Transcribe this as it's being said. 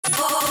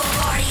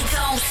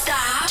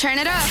Turn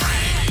it up.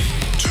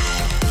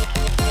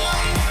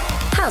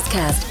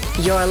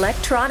 Housecast, your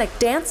electronic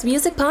dance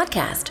music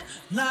podcast.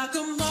 Like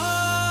a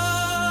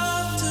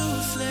moth to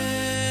a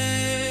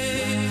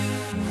flame,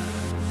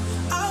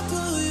 I'll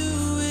pull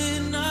you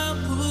in, I'll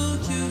pull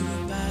you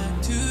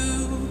back to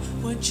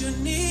what you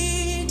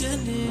need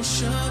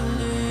initially.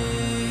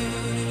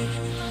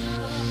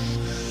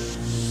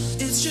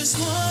 It's just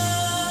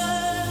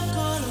one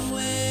call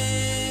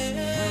away,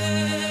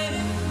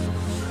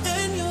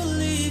 and you'll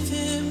leave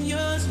him, you're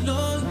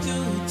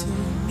loyal to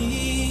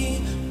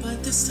me,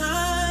 but this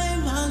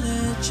time I'll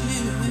let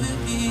you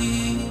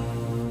be.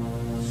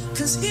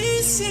 'Cause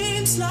he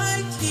seems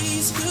like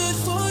he's good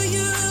for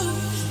you,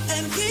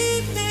 and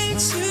he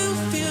makes you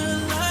feel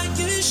like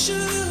you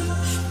should.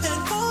 And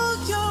all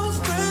your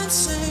friends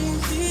say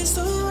he's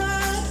the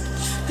right,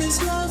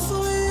 his love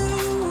for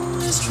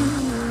you is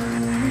true.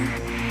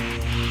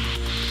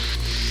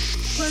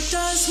 But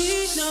does he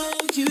know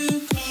you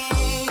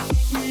call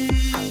me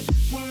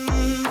when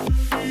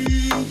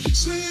he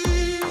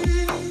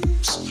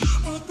sleeps?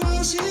 Or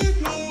does he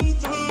know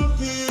the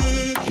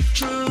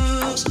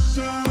pictures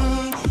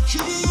that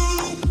you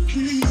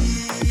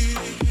keep?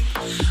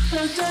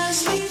 Or does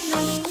he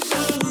know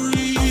the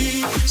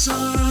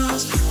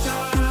reasons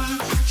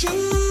that you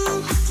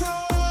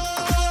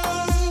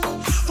cry?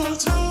 Or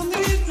tell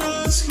me,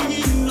 does he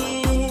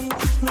know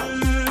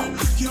where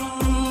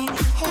your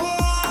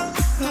heart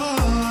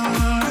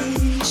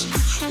lies?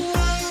 When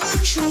you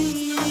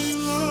truly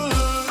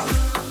love,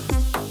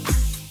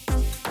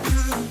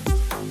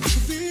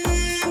 should be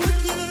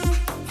with you,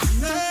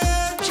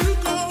 let you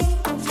go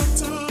for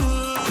time.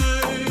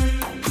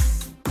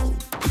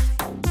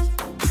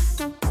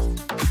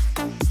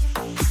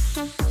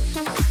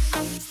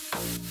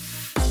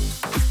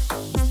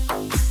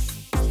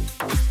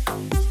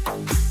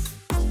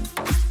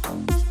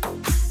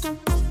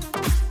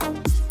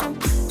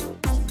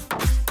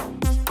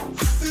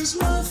 His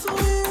love for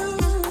you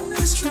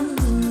is true.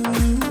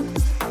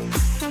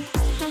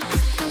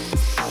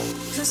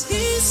 'Cause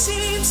he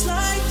seems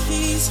like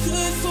he's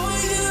good for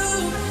you,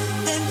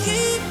 and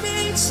he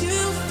makes you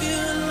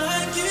feel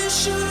like you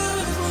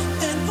should.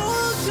 And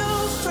all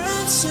your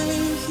friends say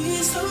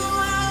he's the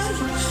one.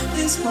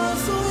 His love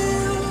for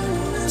you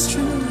is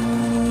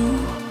true.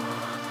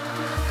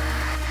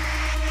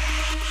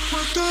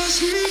 What does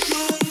he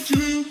know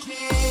you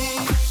call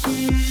me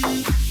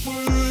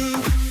when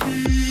he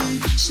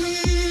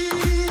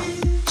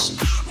sleeps?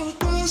 Or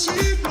does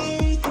he know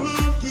the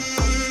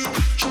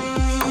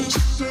pictures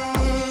that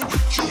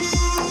you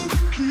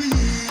keep?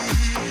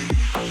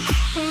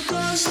 Or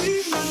does he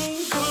know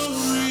the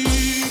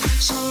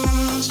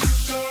reasons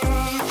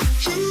that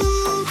you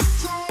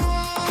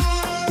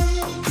cry?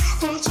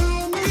 Or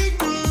tell me,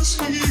 does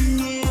he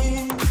know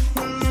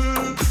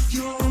where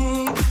your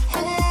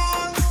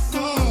heart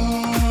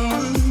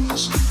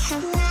lies?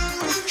 When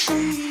you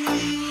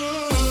truly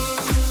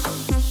love,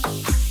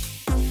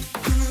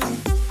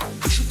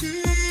 should be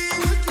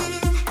with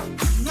him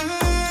and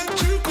let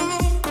you go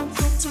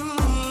for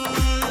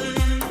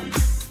time.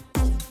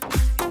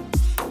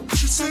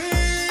 Should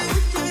stay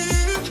with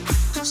him,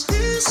 'cause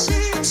he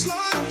seems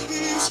like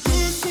he's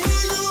good for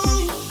you,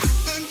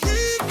 and he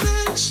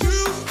makes you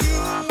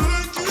feel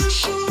like you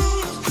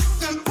should.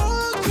 And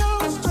all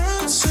your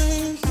friends say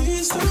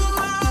he's the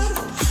right,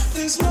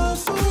 his love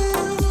for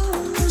you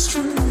is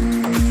true.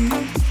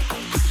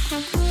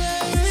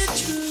 Let it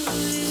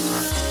truly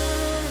love.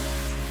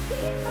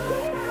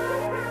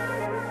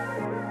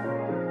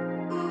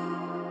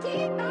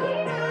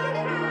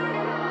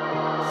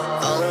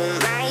 Oh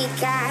my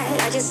God,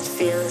 I just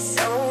feel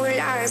so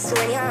lost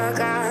when you're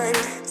gone.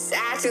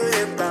 Sad to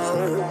the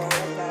bone.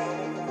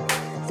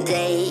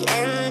 Day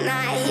and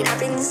night, I've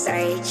been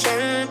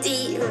searching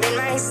deep in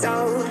my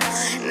soul.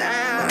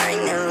 Now I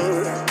know.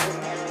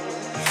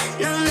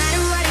 No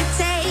matter what it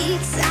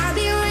takes, I'll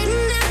be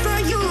waiting there for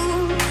you.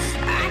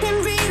 I can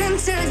breathe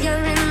until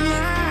you're in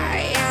my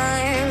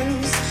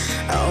arms.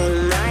 Oh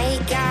my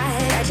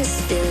God, I just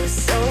feel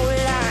so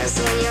lost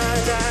when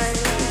you're gone.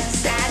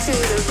 Sad to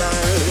the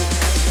bone.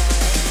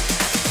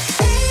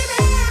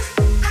 Baby,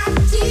 I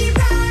keep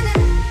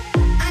running.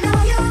 I know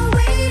you're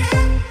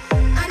waiting.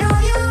 I know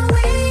you're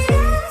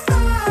waiting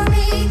for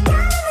me.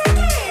 Gotta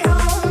make it home.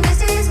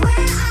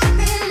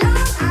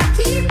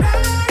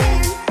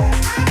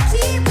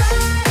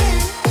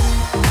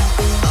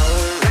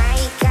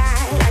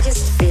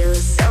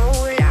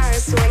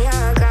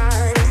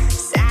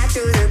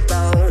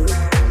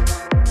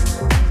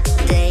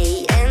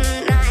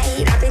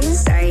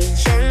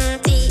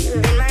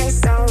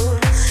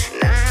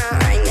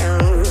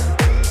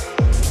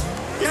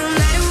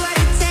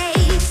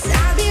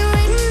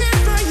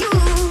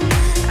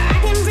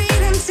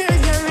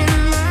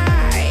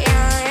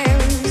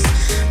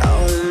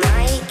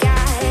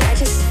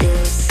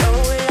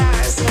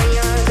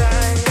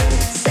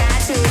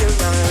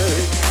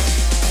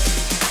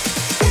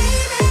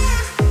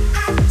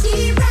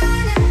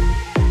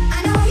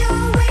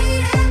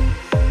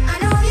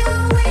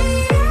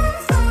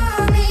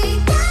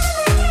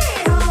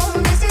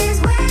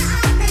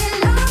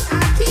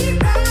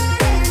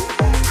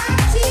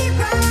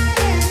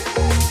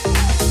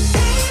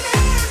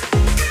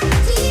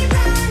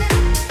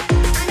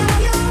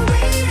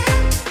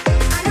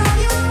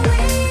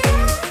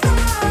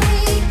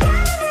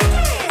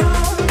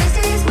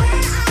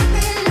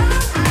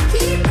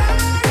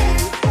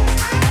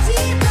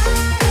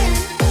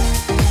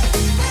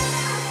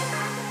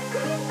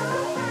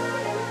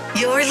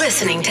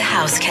 listening to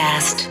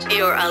Housecast,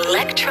 your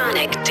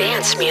electronic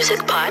dance music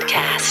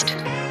podcast.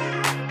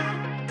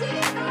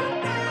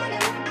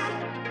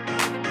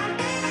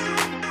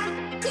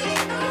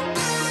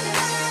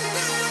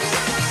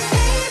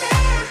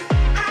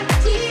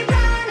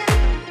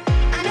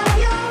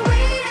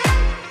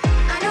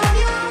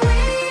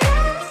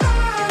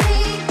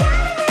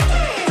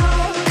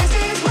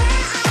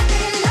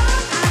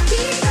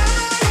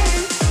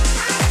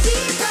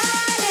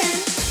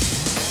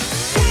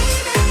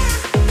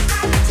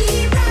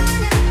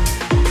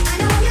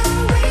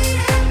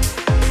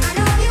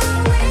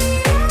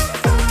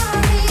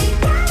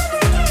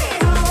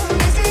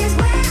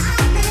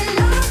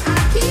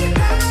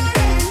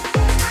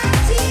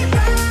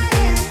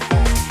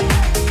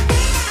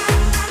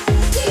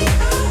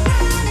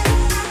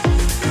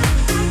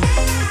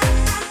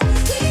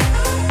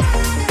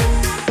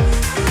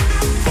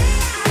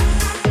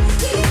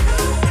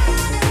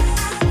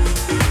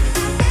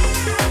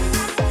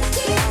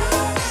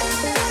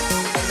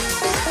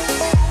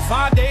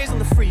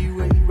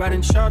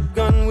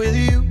 Shotgun with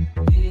you.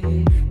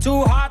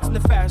 Two hearts in the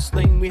fast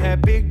lane. We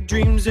had big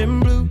dreams in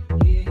blue.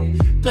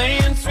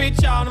 Playing sweet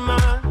child of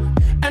mine,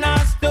 and I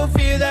still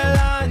feel that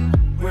line.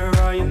 Where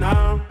are you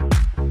now?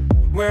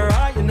 Where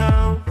are you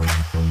now?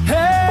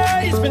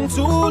 Hey, it's been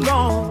too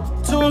long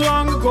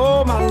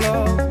ago, my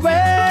love.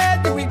 Where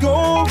did we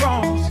go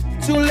wrong?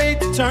 It's too late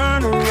to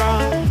turn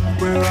around.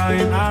 Where are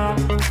you now?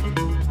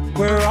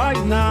 Where are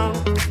you now?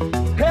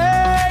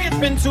 Hey, it's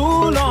been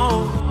too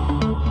long.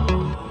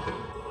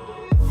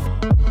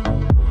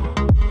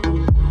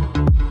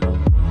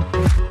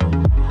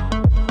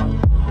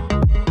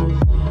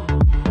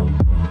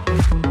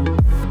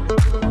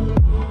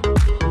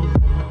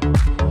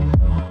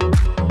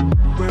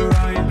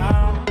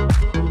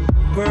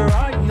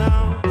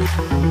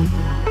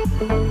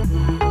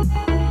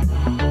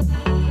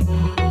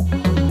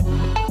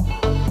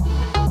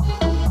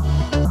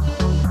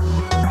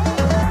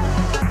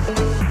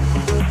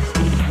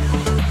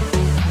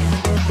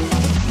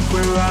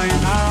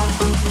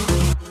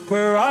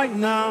 Where are you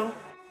now?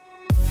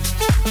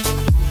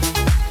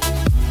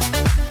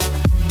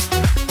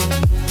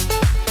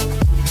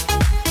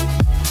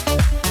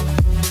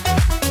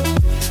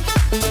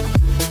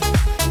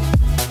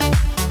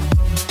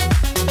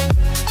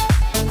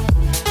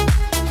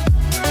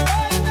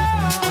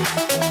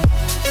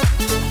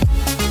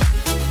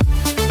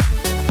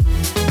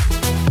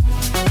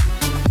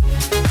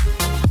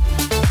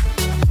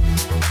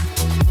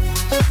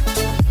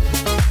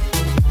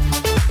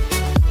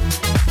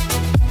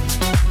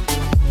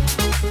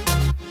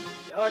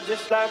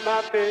 Just like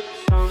my baby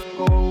song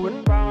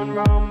going round,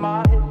 round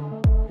my head.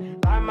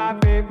 Like my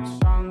baby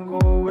song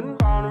going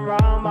round and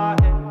round my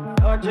head.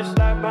 You're just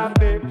like my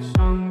baby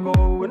song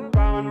going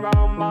round,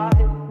 round my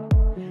head.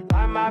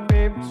 Like my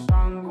baby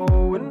song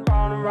going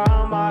round and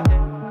round my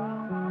head.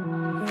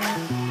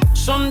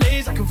 Some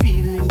days I can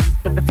feel it,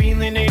 but the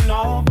feeling ain't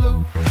all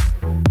blue.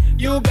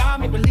 You got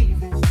me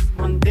believing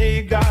one day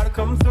you gotta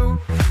come through.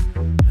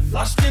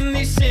 Lost in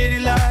these city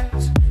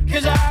lights,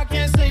 'cause I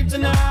can't sleep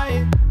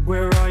tonight.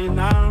 Where are you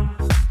now?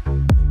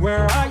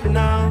 Where are you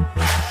now?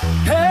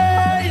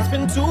 Hey, it's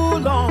been too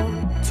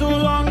long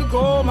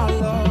ago, my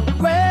love.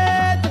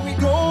 Where did we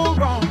go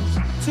wrong?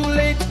 Too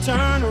late to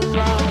turn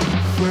around.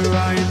 Where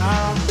are you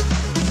now?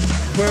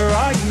 Where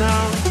are you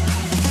now?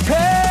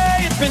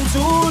 Hey, it's been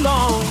too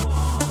long.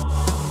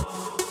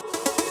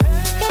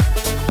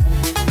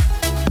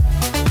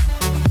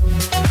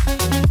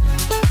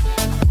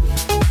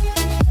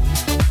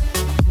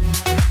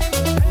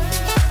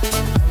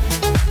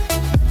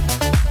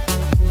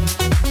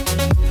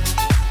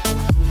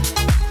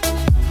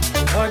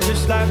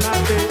 Just like my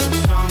baby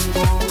song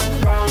going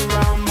round,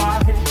 round my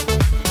head.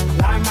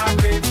 Like my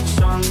baby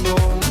song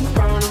going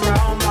round,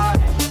 round my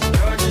head.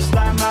 You're just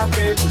like my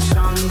baby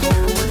song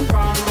going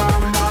round,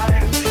 round my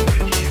head.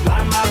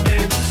 Like my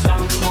baby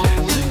song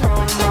going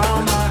round,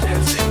 round my head.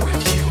 Dancing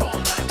with you all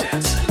night,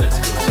 dancing, let's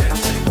go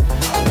dancing.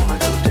 I wanna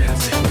go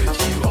dancing with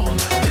you all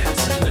night,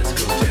 dancing, let's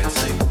go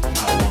dancing. I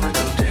wanna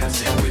go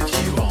dancing with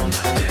you all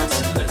night,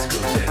 dancing, let's go dancing. I wanna go dancing with you all night, dancing, let's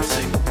go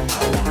dancing. I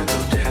wanna go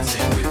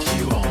dancing with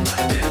you all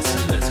night,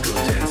 dancing, let's go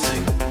dancing. I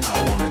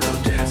wanna go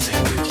dancing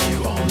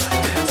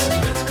with you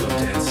all night,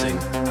 dancing, let's go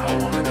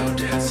dancing.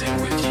 I wanna go dancing with you all night, dancing, let's go dancing. I wanna go dancing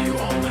with you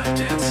all night,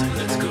 dancing,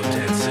 let's go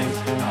dancing.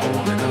 I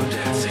wanna go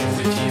dancing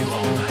with you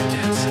all night,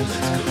 dancing.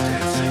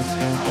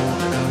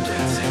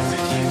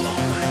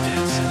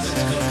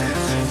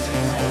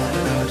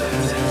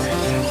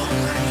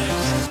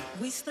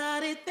 We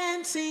started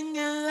dancing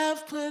and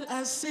love put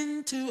us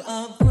into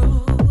a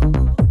groove.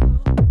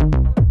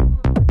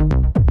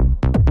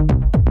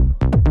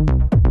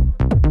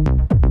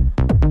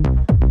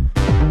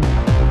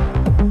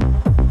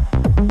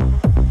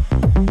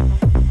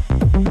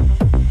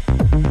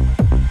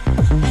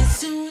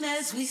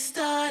 We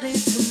started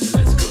to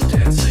let's go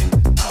dancing.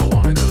 I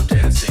wanna go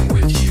dancing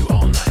with you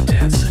all night,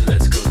 dancing.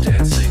 Let's go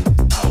dancing.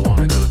 I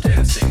wanna go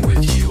dancing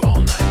with you all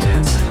night,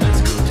 dancing.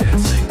 Let's go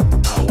dancing.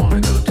 I wanna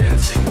go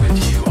dancing with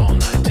you all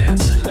night,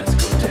 dancing. Let's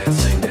go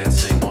dancing,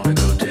 dancing. Wanna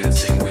go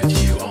dancing with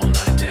you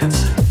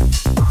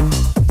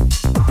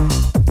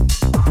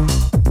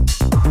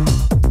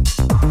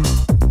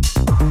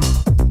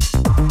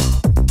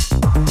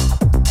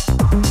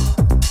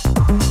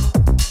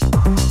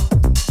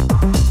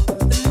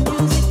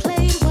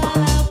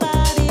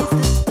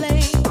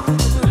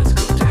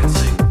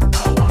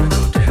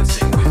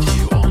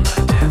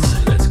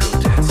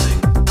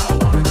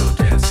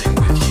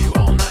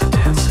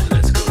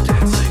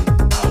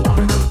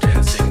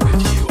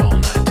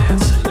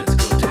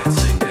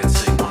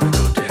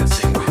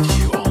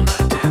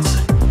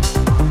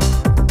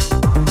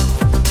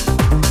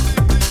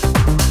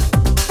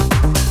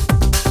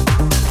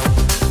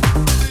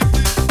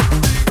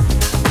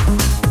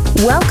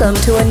Welcome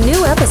to a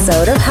new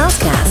episode of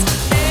Housecast.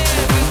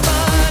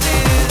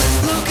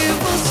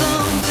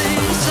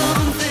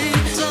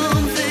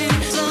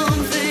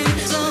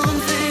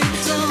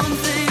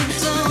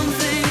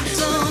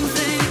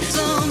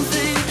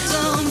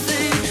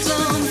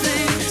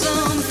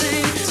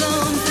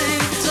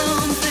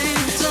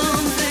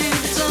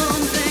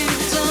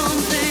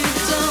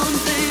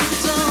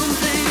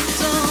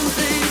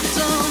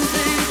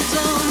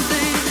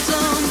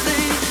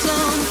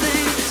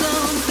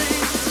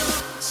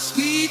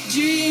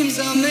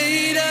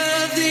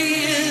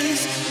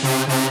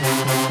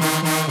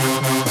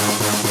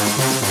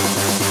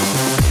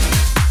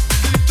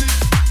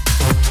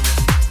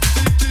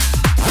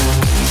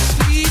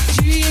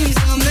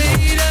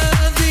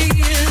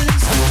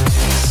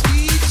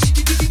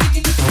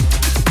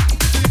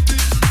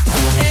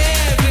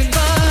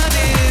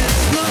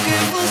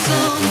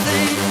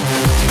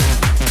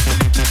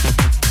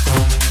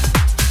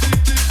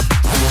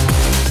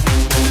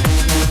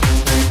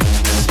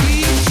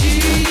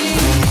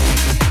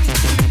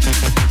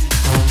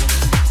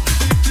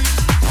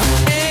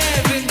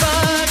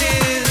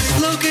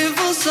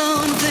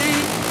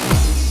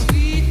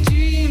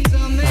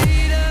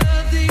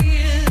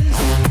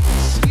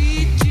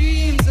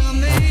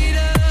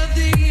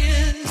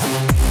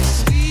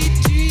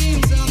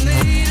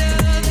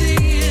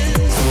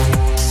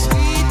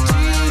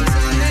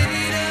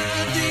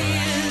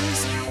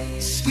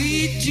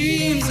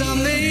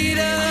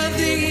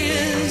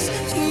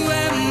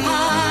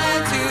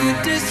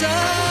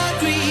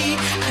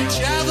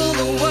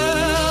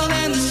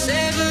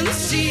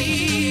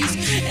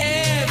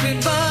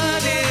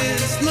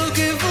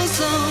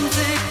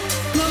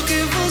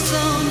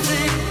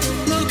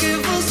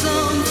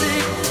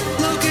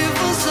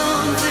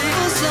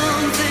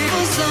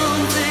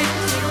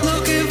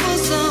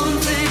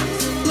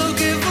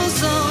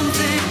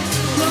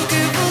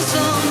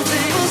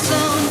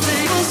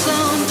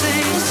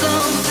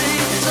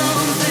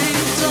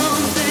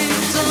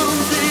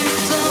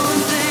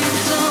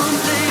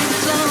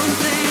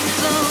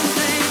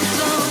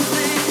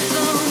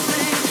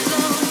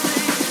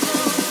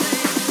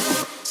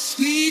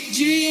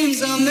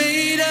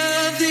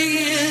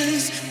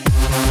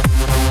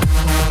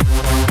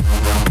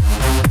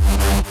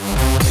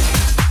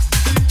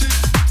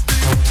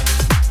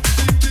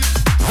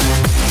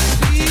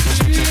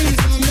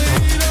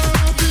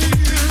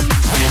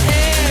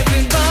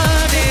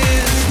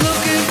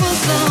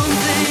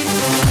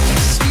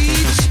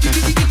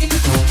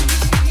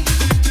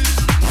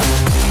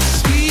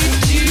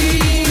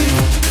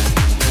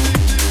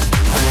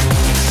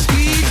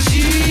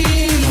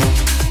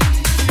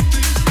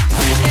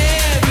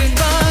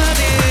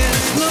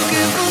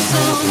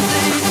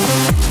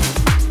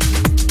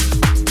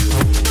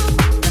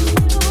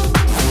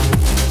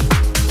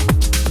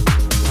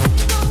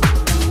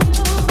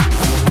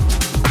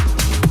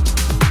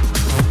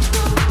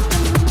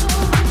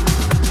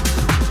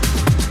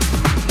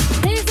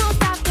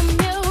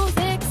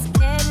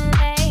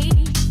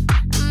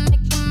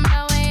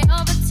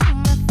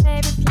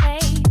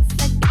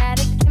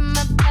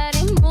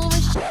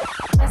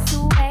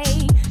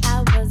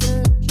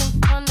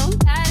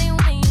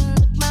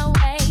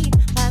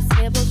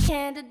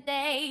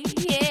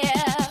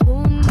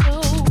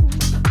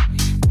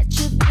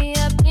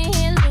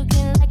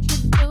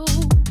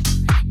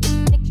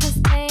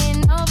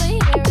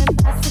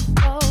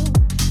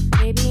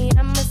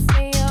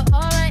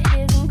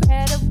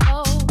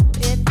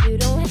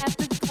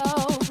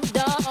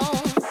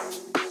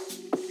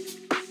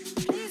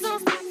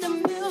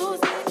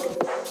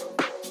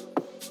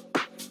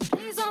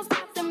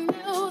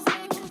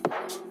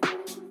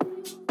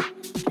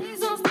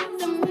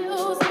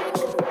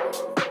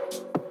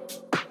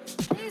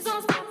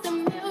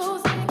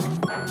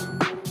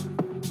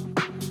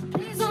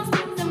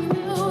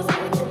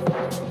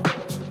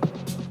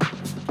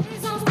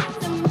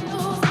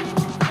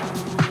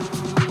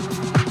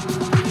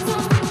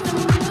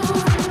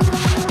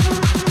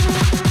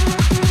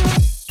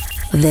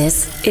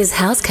 This is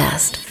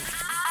Housecast.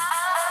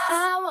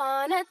 I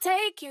wanna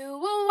take you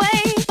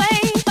away, way,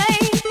 way.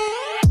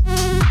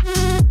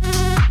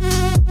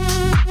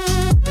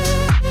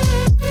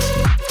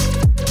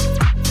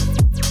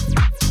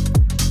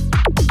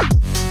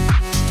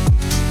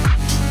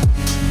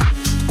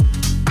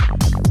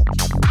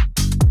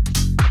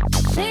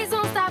 Please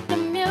don't stop the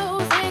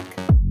music.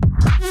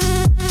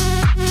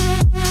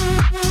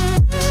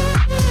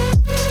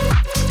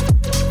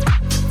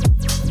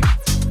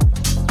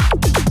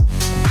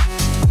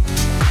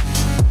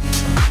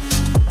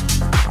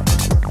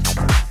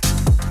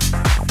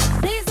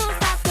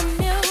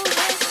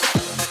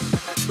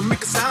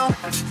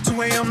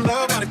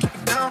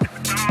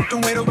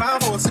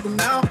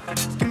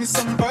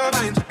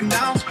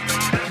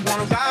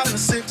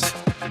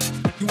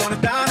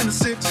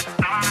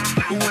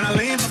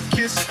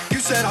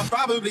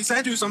 Probably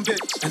send you some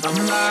pics, and I'm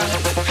like,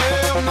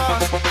 hell no,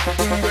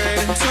 been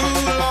waiting too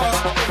long.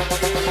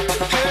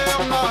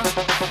 Hell no,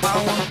 I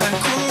want that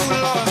cool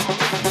love.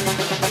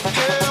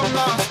 Hell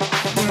no,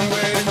 been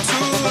waiting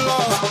too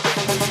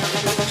long.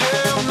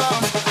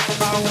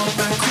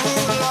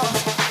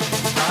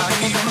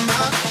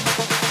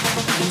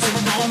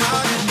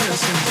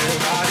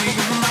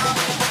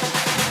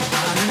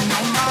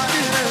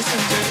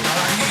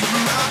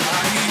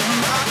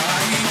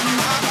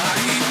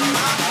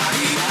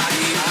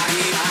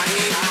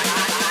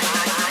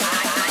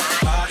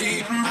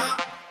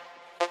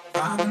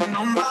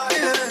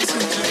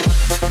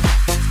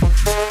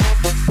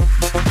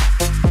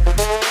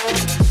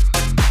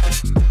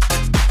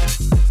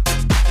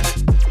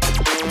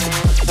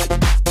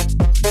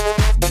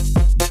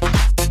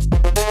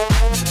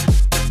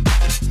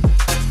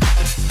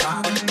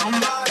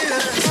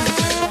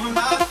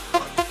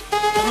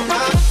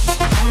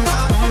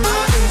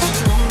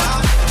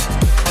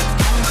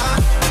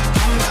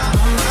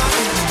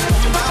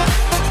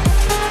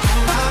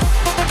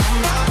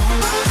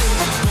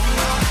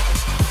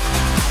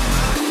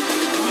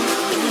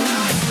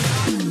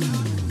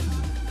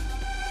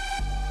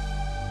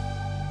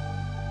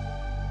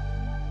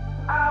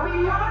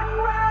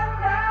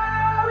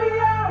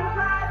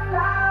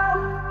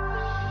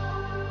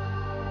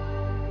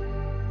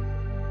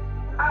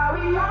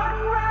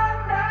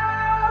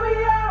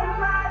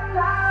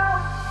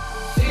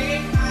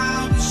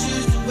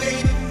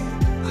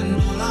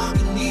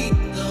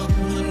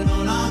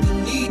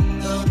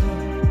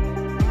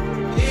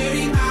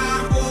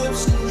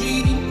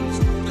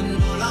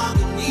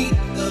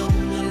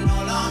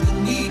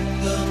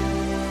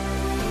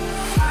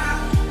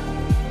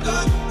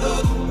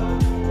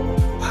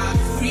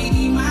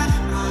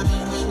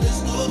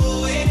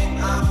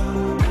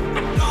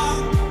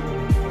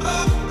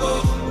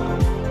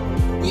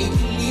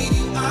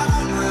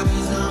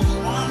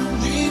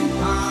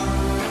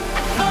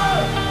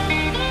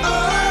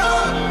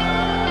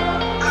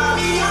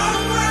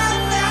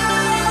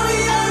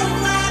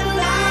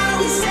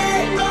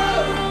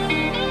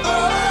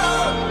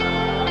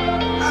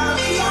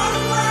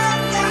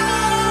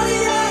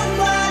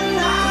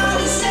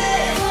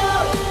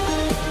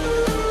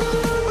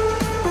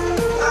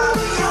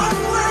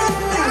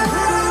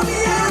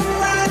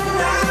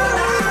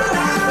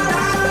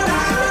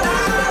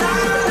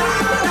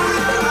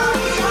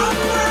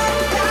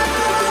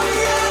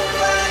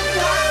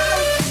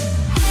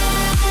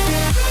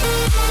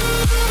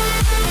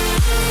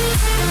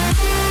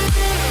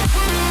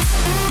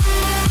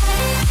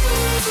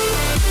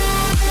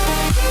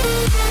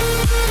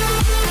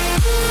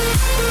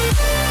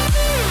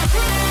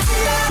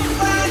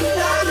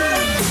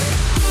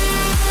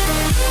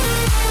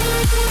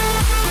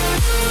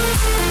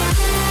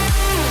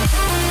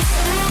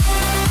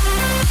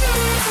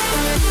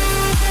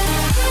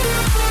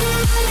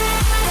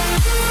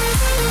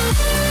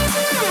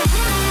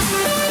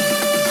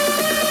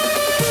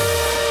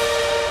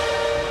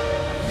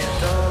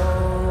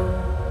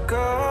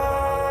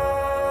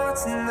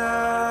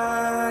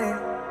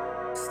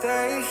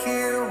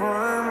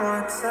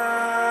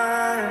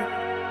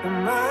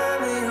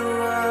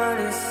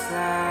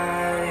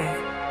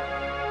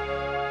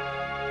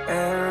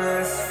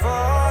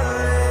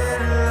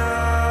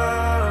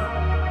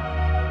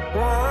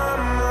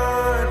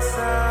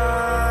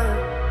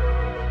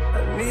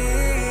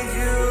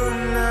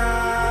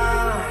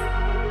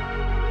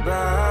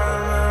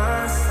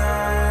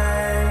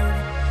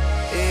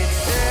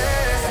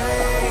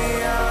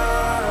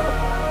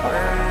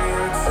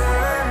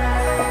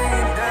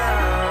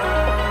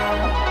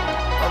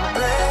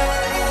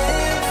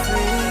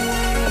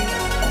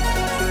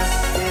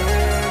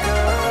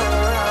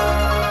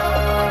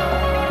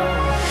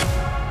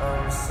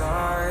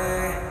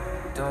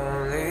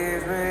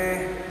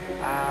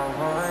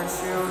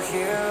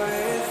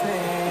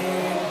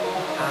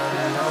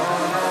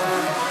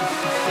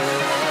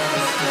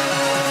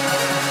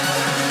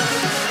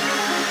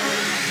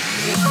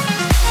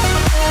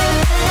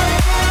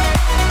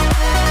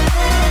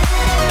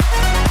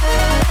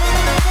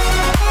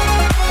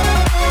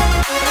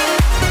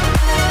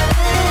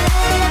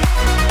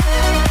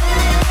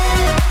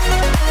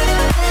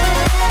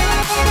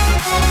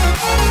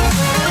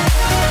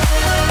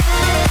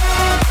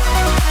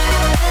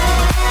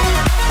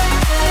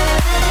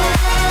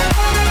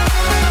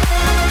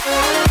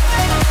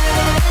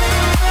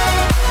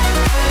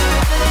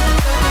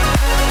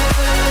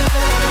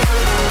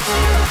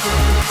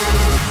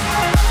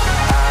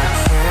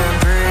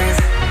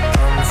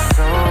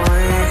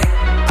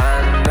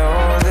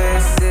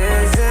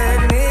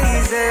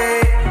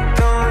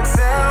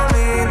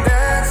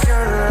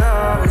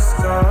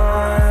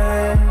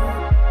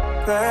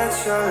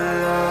 that your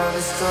love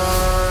is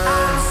gone.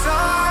 I'm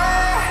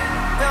sorry,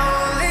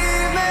 don't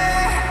leave me.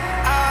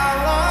 I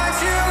want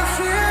you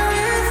here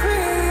with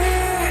me.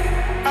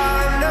 I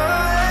know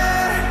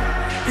that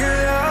your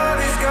love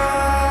is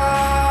gone.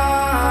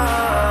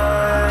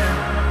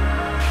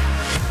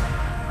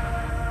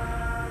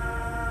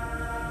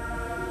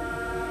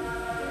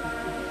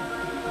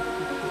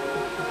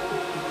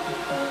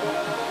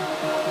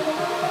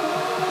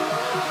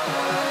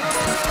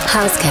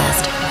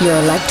 Housecast, your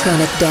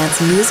electronic dance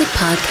music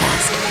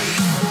podcast.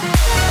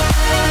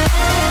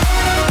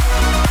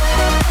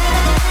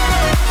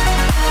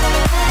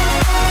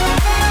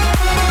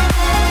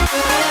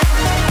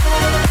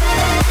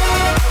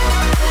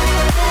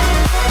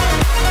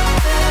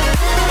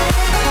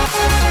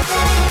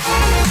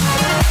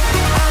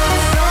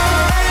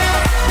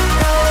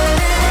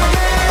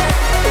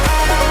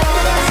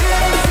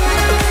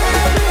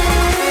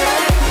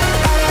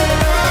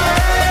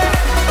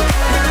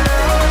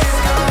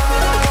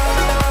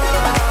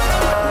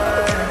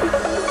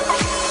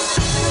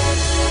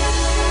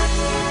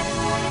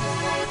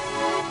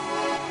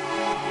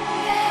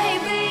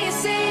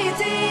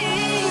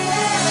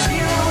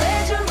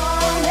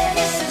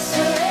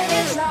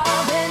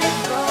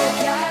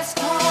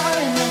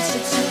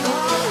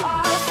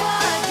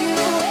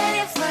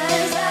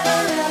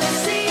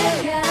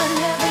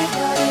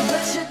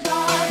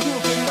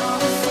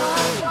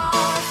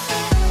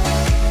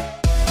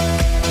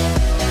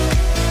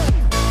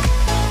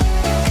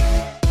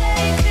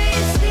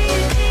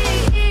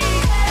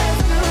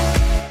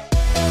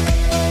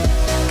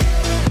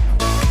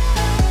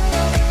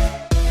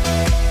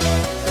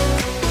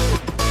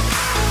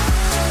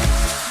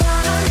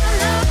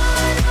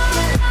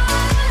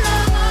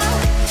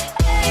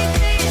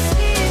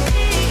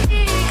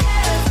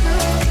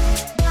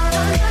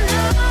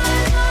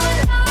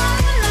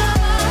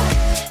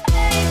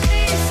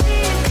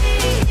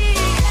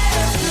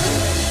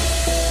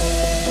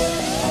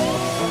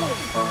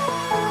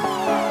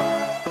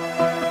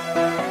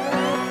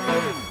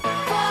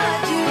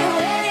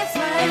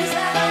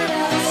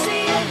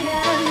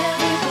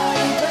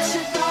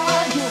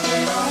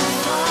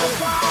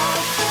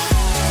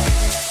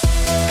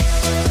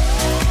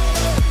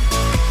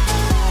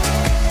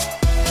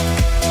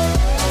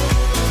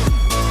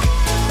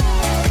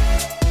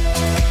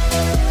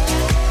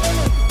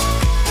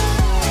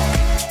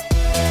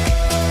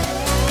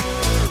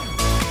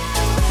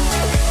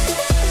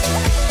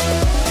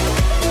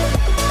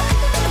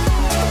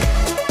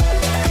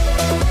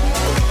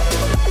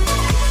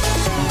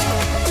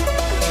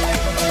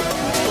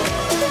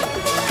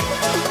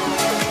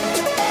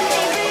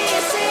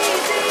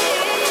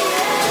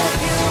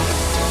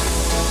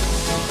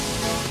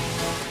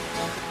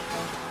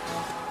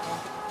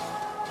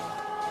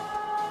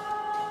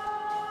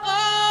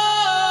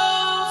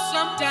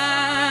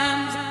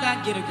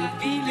 Get a good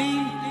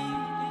feeling,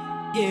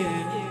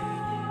 yeah.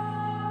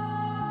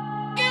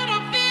 Get a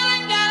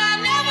feeling that I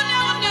never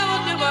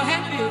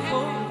had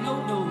before. No.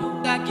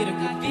 I get a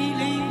good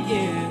feeling,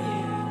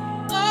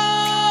 yeah.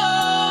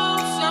 Oh,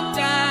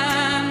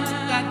 sometimes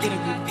I get a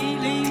good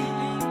feeling,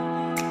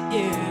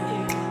 yeah.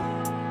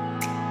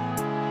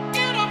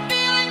 Get a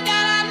feeling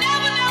that I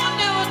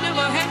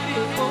never had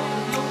before.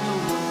 No.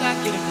 I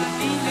get a good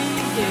feeling,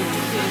 yeah.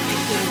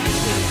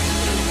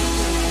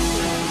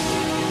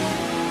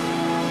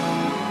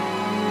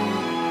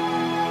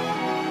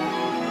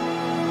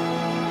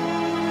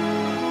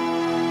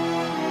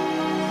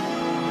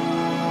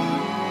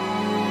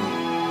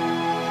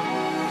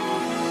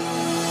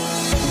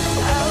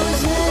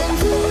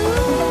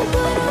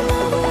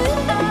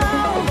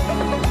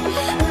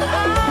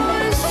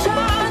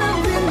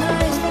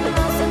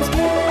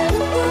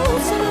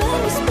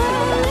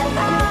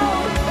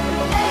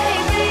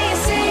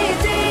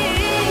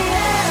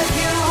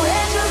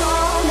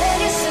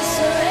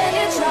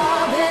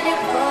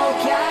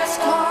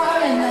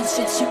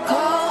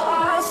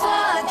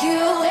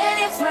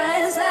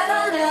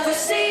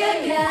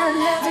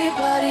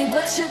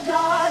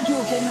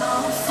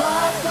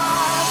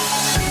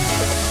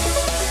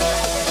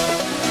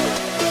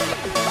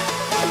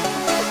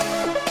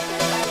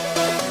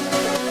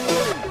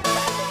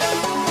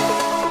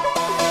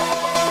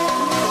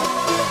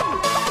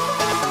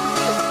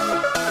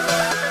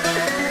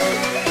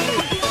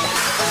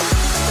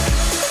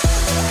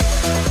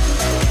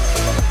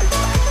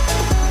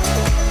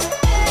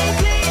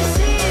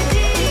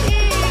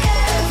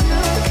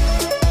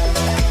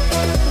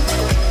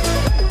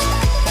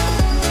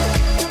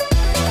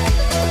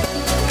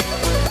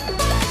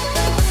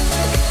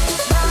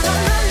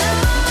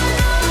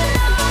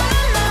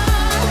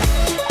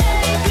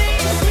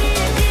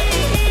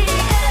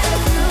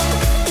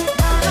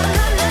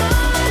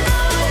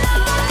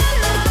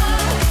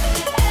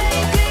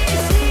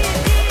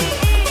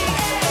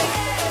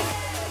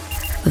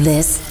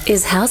 This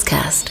is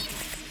Housecast.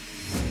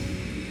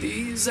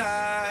 These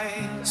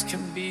eyes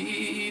can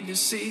be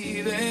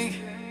deceiving,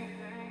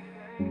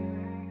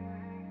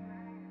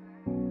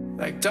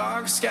 like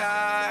dark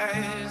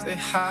skies, they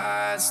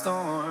hide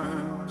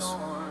storms.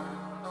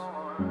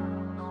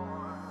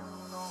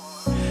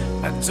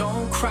 I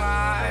don't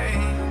cry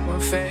when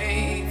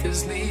faith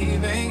is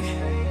leaving,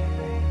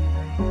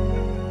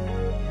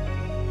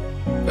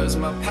 'cause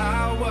my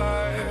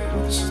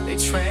powers, they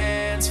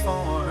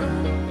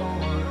transform.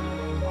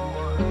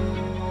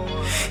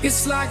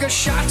 It's like a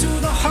shot to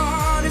the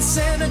heart, it's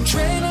an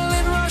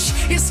adrenaline rush.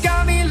 It's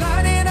got me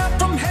lighting up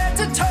from head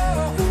to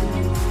toe.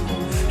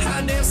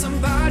 I dare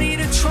somebody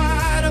to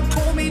try to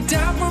pull me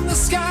down from the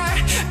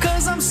sky,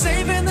 'cause I'm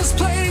saving this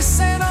place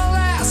and I'll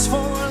last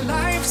for a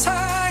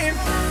lifetime.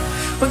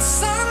 When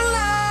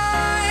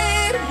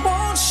sunlight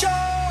won't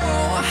show,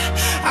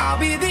 I'll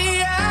be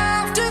the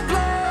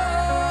afterglow.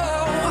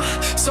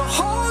 So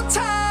hold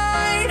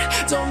tight,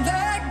 don't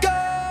let go.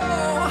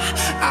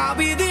 I'll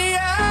be the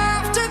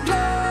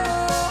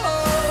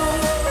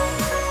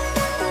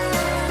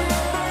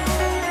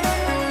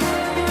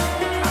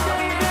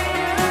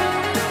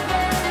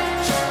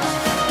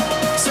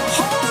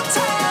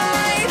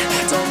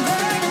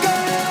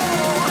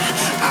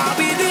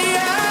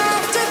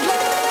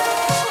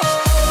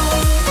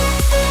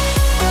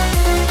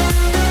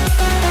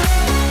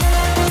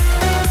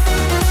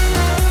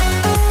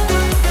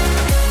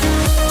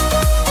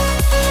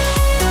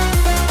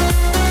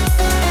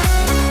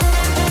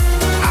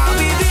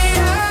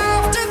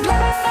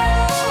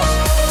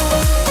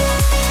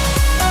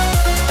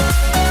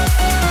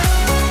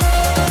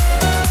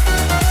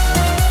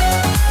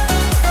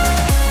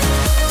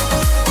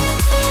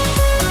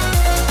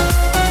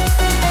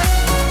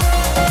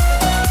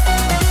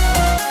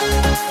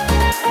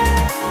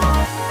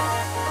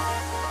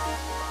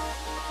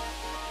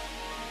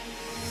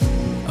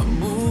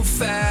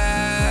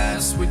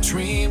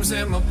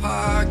in my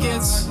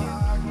pockets,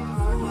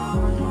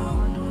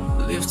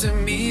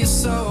 lifting me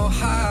so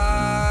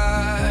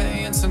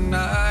high into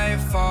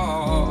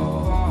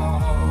nightfall.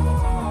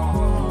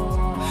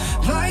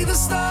 Like the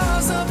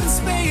stars up in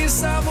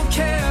space, I will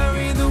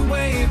carry the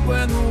weight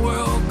when the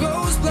world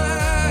goes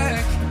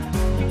black.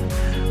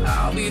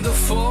 I'll be the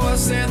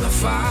force and the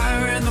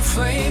fire and the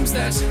flames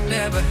that you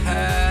never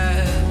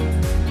had.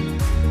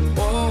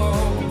 Whoa.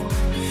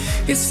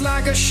 It's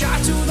like a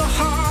shot to the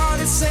heart,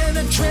 it's an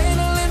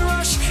adrenaline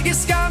rush.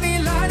 It's got me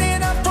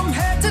lighting up from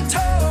head to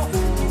toe.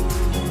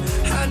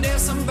 I dare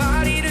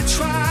somebody to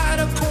try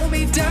to pull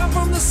me down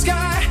from the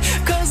sky,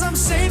 'cause I'm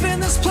saving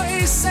this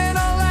place and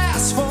I'll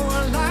last for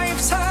a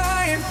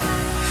lifetime.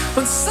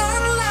 When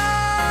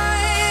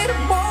sunlight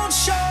won't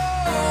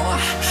show,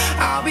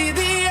 I'll be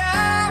the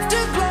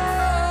afterglow.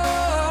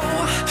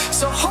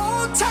 So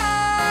hold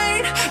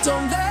tight,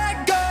 don't let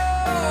go.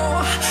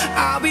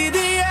 I'll be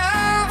the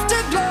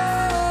afterglow.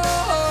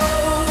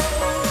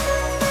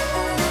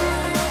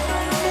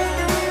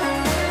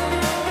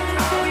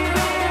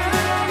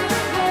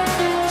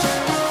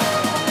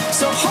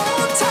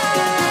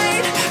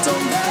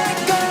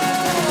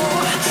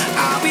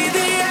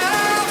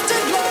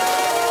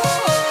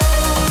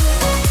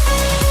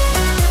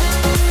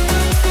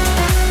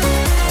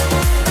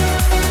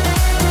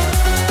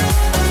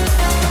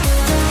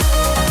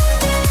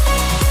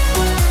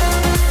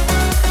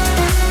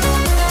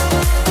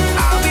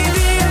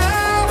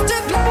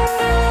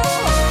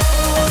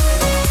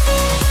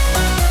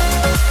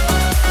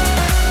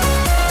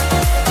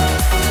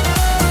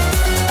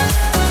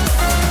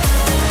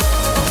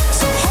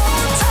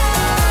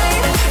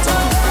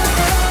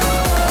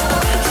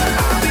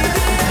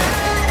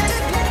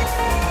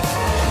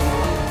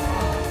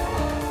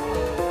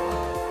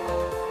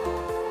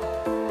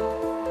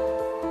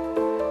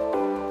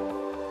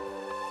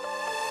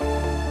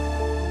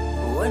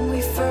 When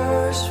we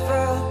first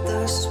felt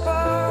the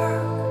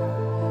spark,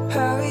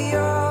 how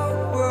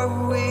young were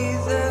we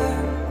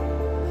then?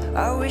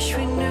 I wish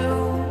we knew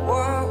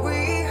what we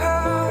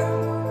had,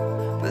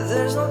 but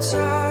there's no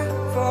time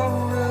for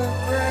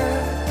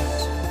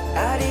regrets.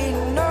 I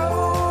didn't know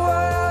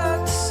what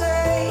to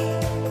say.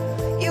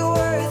 You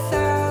were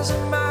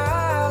 1,000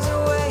 miles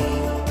away,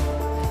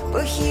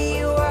 but here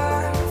you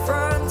are in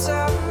front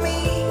of me.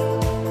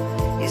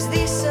 Is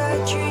this a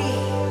dream?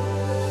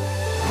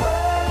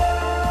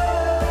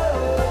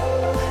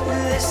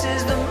 This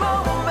is the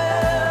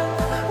moment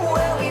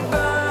when we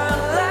burn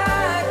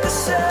like the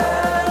sun.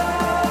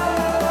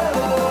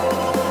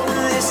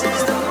 This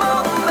is the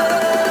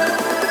moment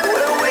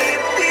when we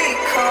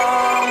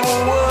become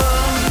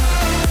one.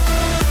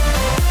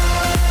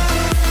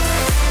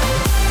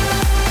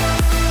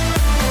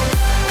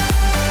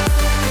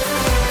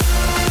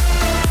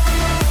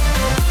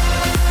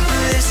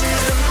 This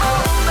is the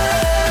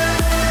moment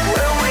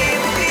when we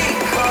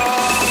become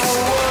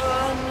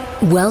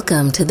one.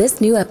 Welcome to this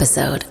new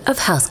episode of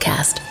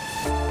Housecast.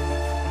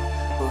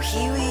 Well,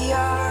 here we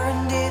are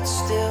and it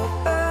still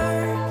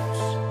burns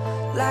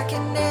like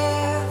it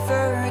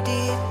never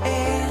did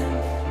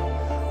end.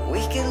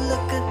 We can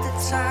look at the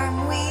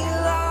time we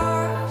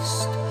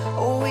lost,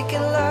 or we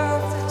can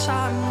love the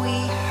time we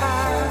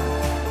had.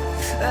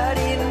 I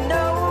didn't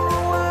know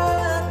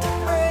what to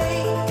pray.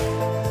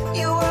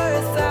 You were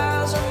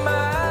 1,000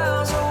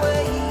 miles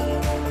away,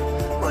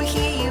 well,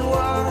 here you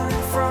are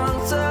in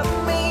front of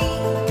me.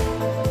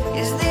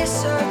 Is this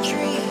a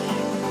dream?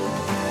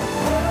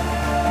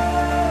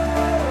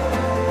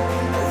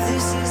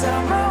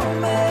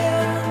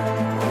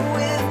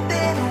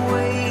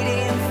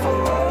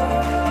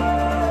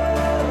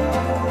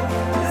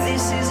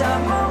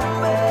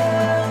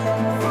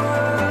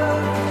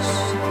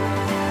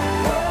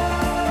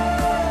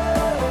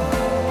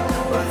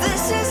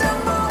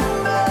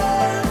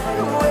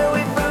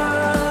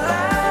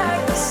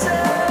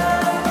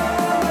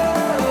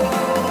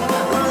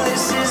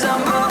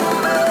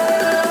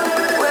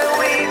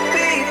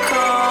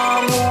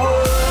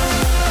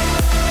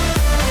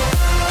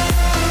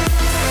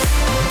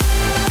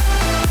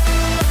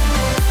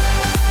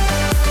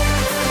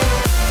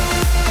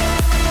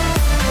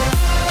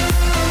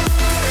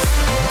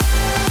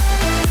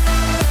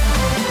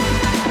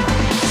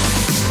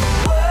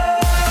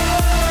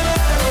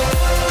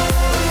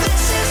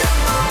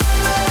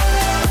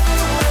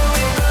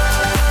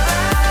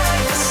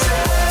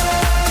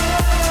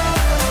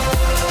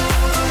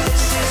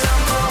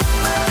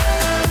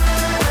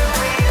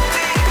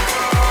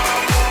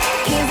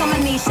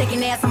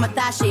 ass on my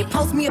thigh shit.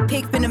 Post me a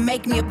pic, finna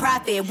make me a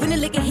profit. When the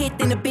liquor hit,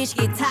 then the bitch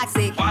get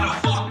toxic. Why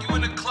the fuck you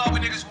in the club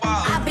with niggas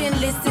wild? I've been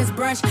lit since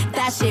brunch,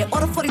 that shit.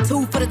 Order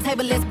 42 for the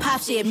table, let's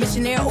pop shit.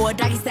 Missionary or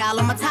doggy style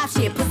on my top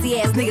shit. Pussy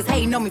ass niggas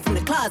hating on me from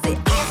the closet.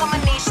 Hands on my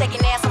knees,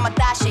 shaking ass on my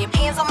thigh shit.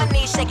 Hands on my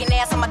knees, shaking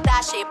ass on my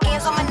thigh shit.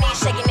 Hands on my knees,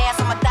 shaking ass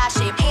on my thigh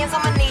shit. Hands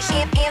on my knees,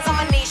 hands on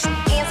my knees,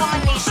 hands on my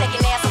knees,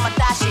 shaking ass on my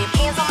thigh shit.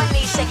 Hands on my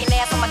knees, shaking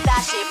ass on my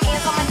thigh shit.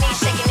 Hands on my knees,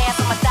 shaking ass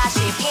on my thigh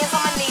shit. Hands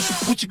on my knees.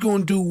 What you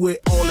gonna do with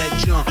all that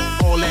junk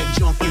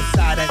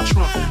inside that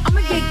trunk?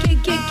 I'ma get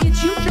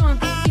you drunk,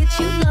 get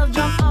you love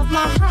drunk off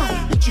my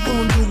hump. What you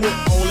gonna do with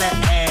all that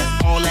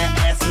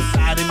ass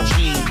inside them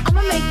jeans?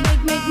 I'ma make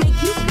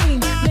you scream,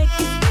 make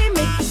you scream,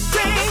 make you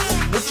scream.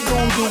 What you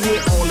gonna do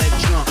with all that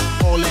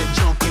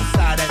junk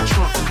inside that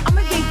trunk?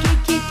 I'ma get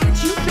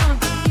you drunk,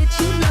 get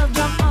you love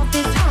drunk off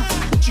this hump.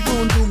 What you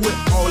gonna do with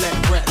all that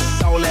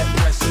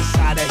breast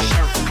inside that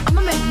shirt?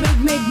 I'ma make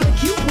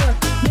you work,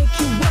 make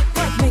you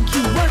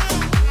work.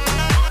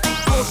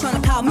 Hoes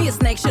tryna call me a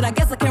snake, shit, I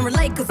guess I can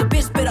relate. Cause a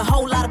bitch spit a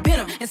whole lot of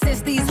venom. And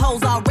since these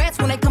hoes are rats,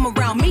 when they come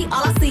around me,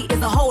 all I see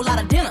is a whole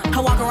lot of dinner. I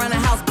walk around the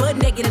house butt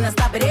naked and I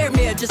stop at air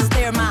mirror just to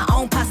stare at my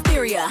own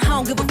posterior. I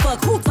don't give a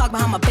fuck who talk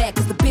behind my back,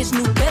 cause the bitch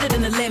knew better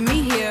than to let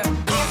me hear.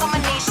 Hands on my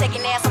knees,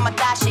 shaking ass on my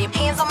thigh shit.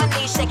 Hands on my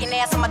knees, shaking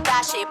ass on my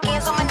thigh shit.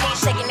 Hands on my knees,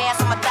 shaking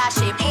ass on my thigh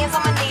shit. Hands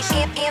on my knees,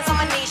 hands on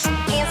my knees,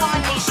 hands on my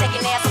knees,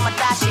 shaking ass on my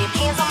thigh shit.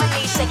 Hands on my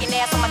knees, shaking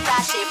ass on my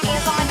thigh shit.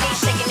 Hands on my knees,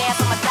 shaking ass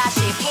on my thigh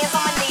shit. Hands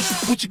on my knees.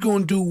 What you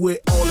gonna do with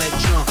all that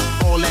junk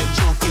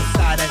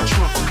inside that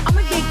trunk?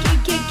 I'ma get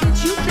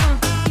you drunk,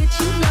 get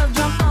you love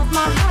drunk off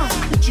my hump.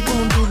 What you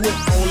gonna do with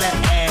all that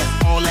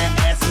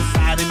ass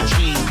inside them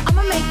jeans?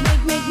 I'ma make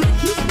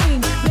you scream,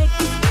 make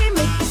you scream,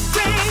 make you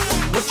scream.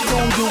 What you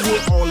gonna do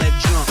with all that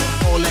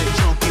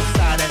junk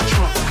inside that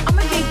trunk?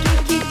 I'ma get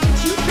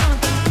you drunk,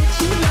 get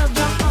you love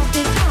drunk off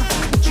this hump.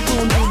 What you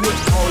gonna do with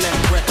all that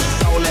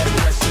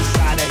breast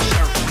inside that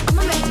shirt?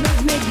 I'ma make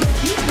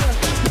you work,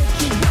 make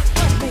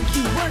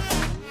you work.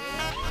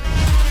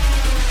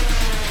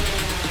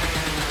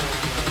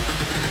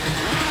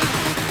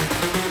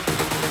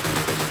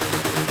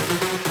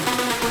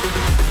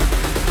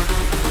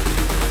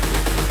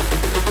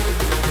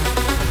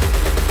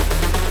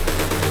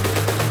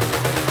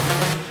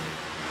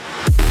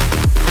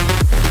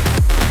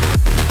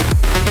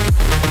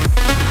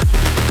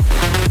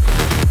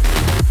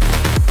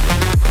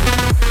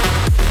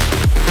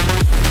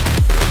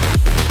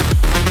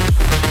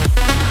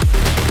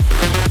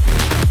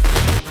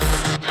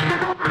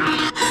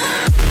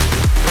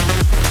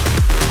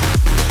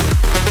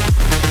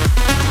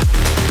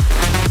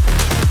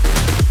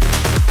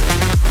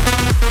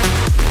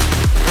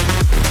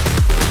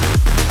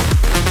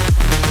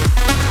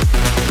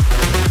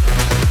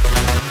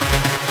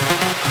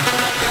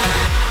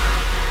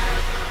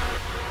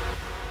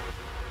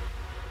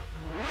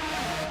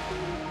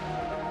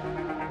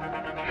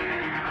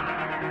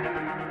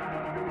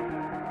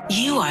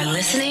 You are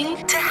listening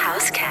to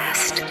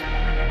Housecast.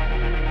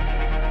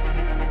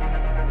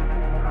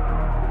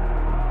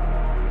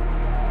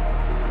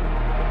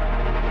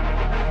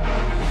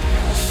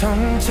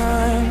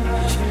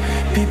 Sometimes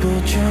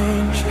people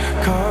change,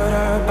 caught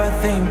up by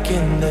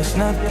thinking there's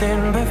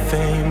nothing but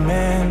fame,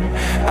 and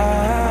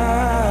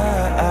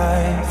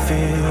I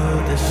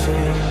feel the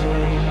same.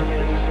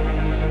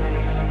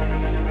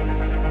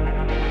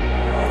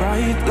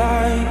 Bright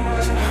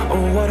lights,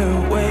 oh what a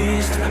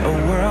waste. A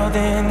world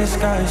in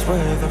disguise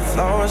where the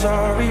flaws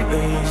are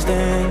erased,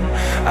 and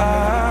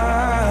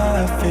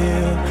I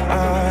feel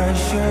I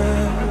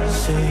should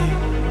say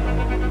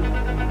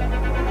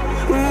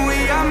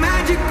we are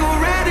magical,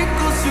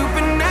 radical,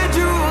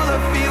 supernatural. I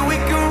feel we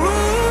can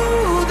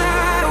rule the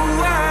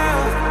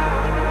world.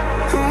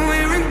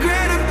 We're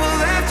incredible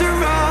after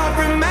all.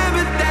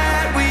 Remember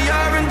that we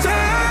are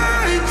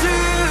untouchable.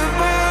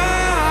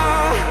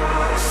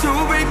 So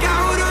break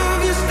out of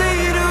your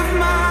state of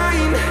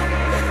mind,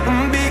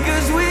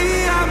 because we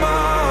are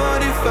more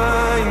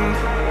defined.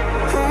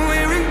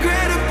 We're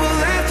incredible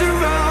after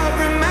all.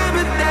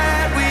 Remember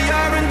that we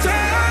are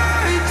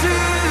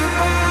untouchable.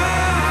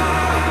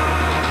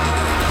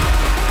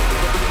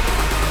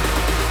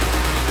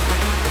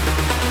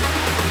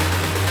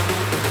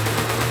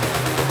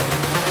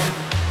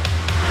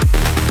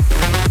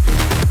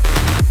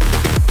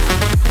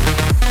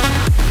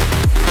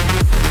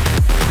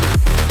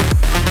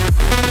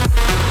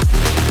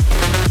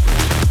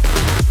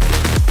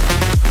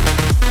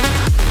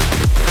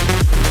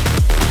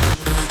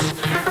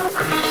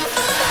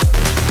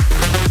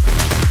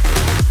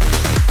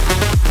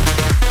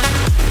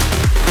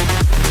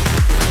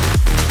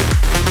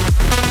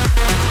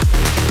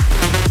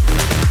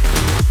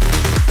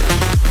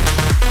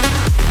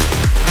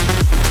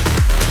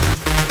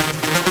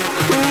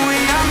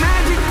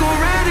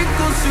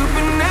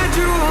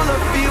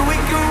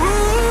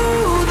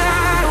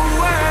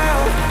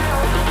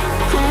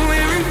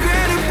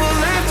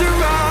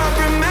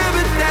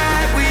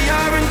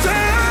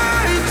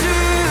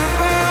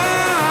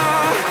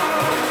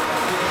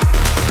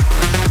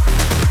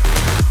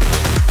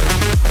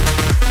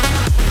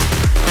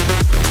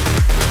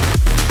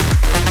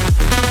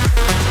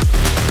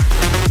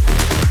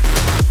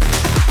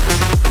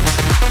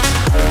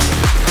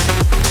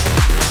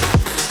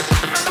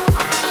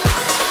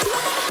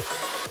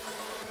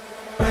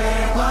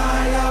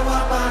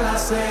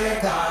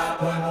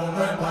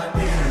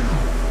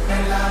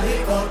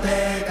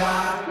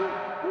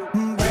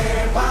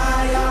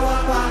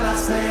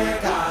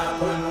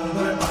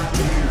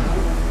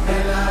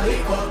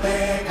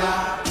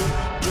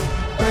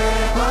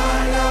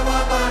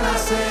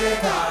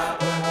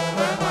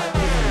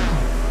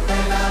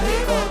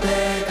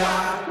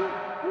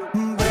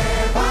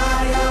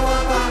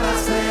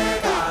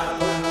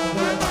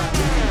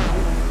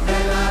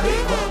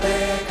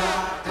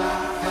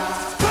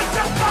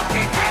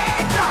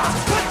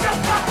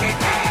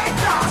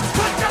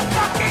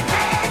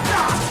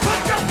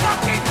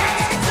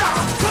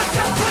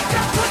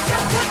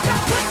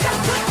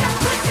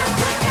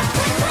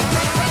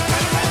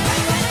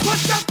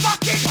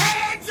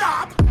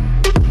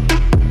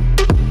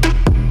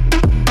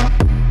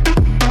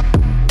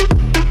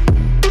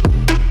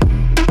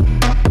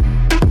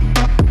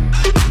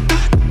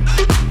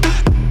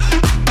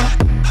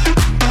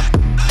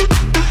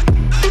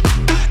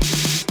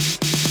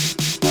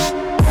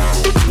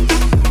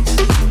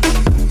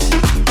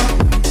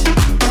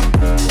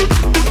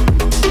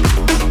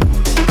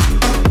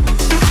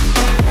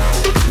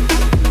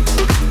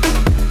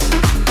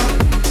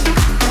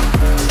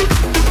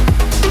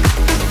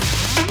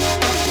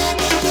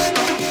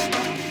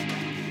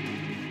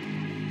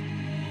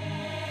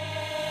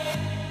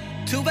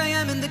 2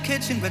 a.m. in the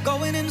kitchen, we're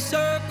going in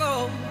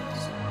circles.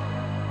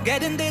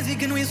 Getting dizzy,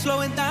 can we slow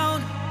it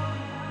down?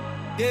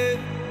 Yeah.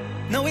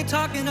 No, we're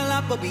talking a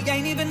lot, but we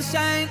ain't even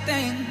saying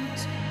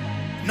things.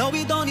 No,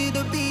 we don't need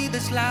to be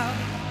this loud.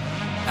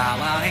 Now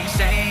I ain't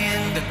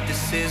saying that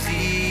this is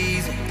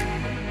easy.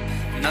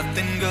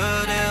 Nothing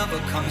good ever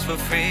comes for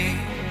free.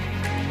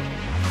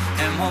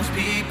 And most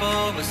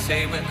people will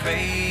say we're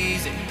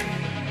crazy,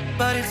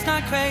 but it's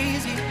not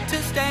crazy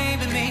to stay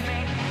with me.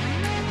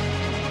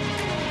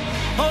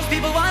 Most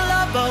people want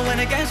love, but when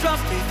it gets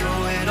rough, they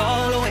throw it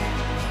all away.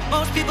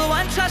 Most people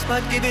want trust,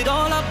 but give it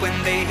all up when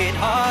they hit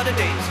harder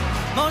days.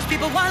 Most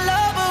people want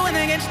love, but when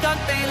they get stuck,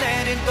 they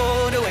let it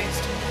go to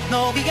waste.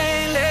 No, we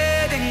ain't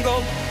letting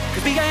go,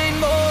 'cause we ain't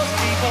most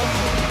people.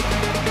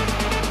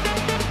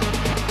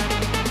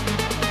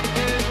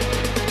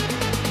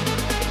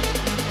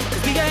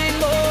 'Cause we ain't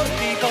most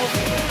people.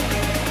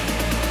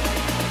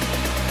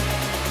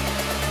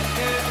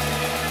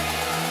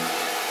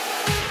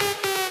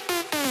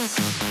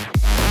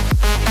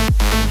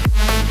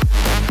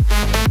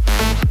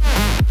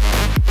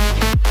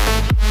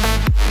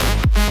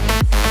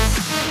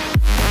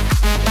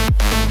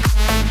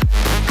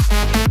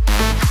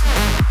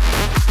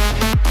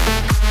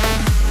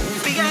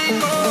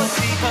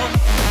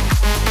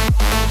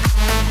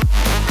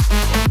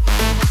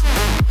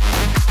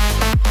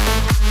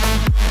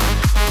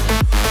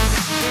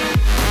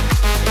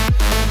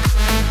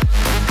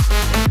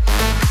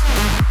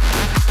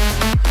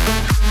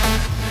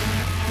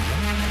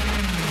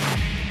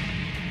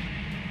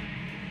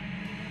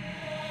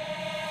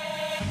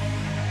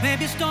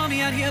 Maybe it's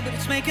stormy out here, but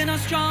it's making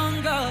us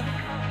stronger.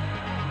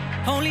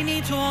 Only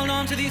need to hold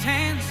on to these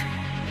hands.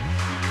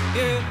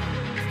 Yeah.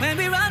 When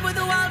we run with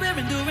the wild, we're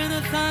enduring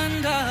the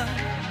thunder,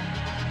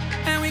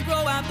 and we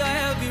grow out the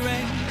heavy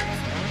rain.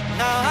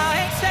 Now I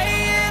ain't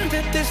saying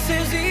that this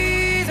is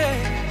easy.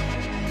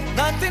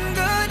 Nothing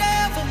good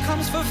ever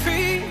comes for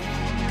free.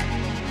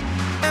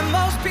 And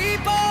most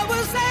people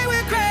will say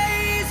we're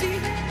crazy,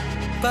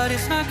 but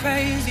it's not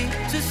crazy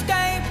to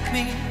stay with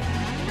me.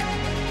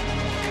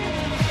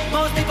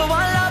 Most people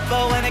want love,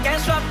 but when it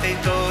gets rough, they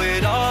throw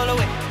it all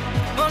away.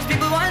 Most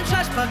people want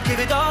trust, but give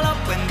it all up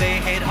when they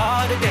hit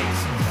harder days.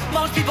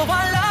 Most people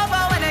want love,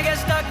 but when they get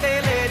stuck,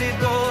 they let it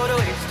go to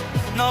waste.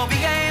 No, we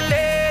ain't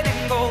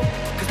letting go,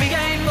 'cause we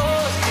ain't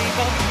most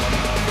people.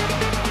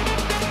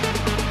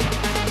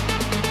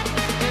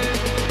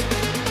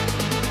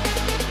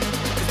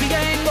 'Cause we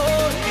ain't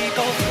most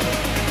people.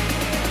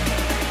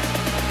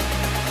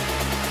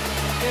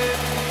 Yeah.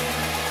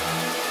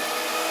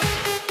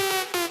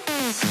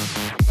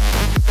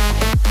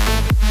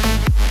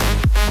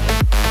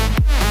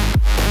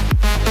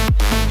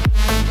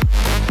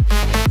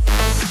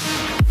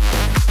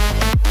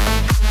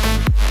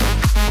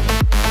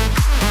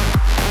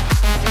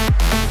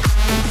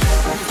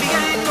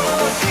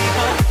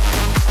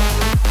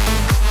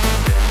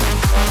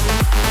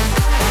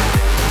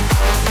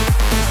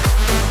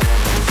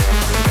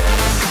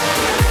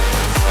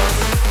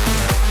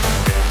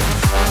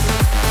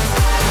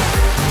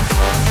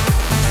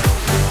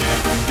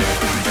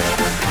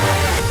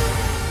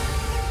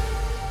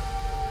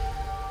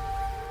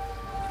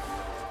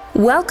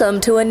 Welcome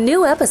to a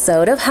new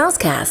episode of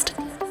Housecast.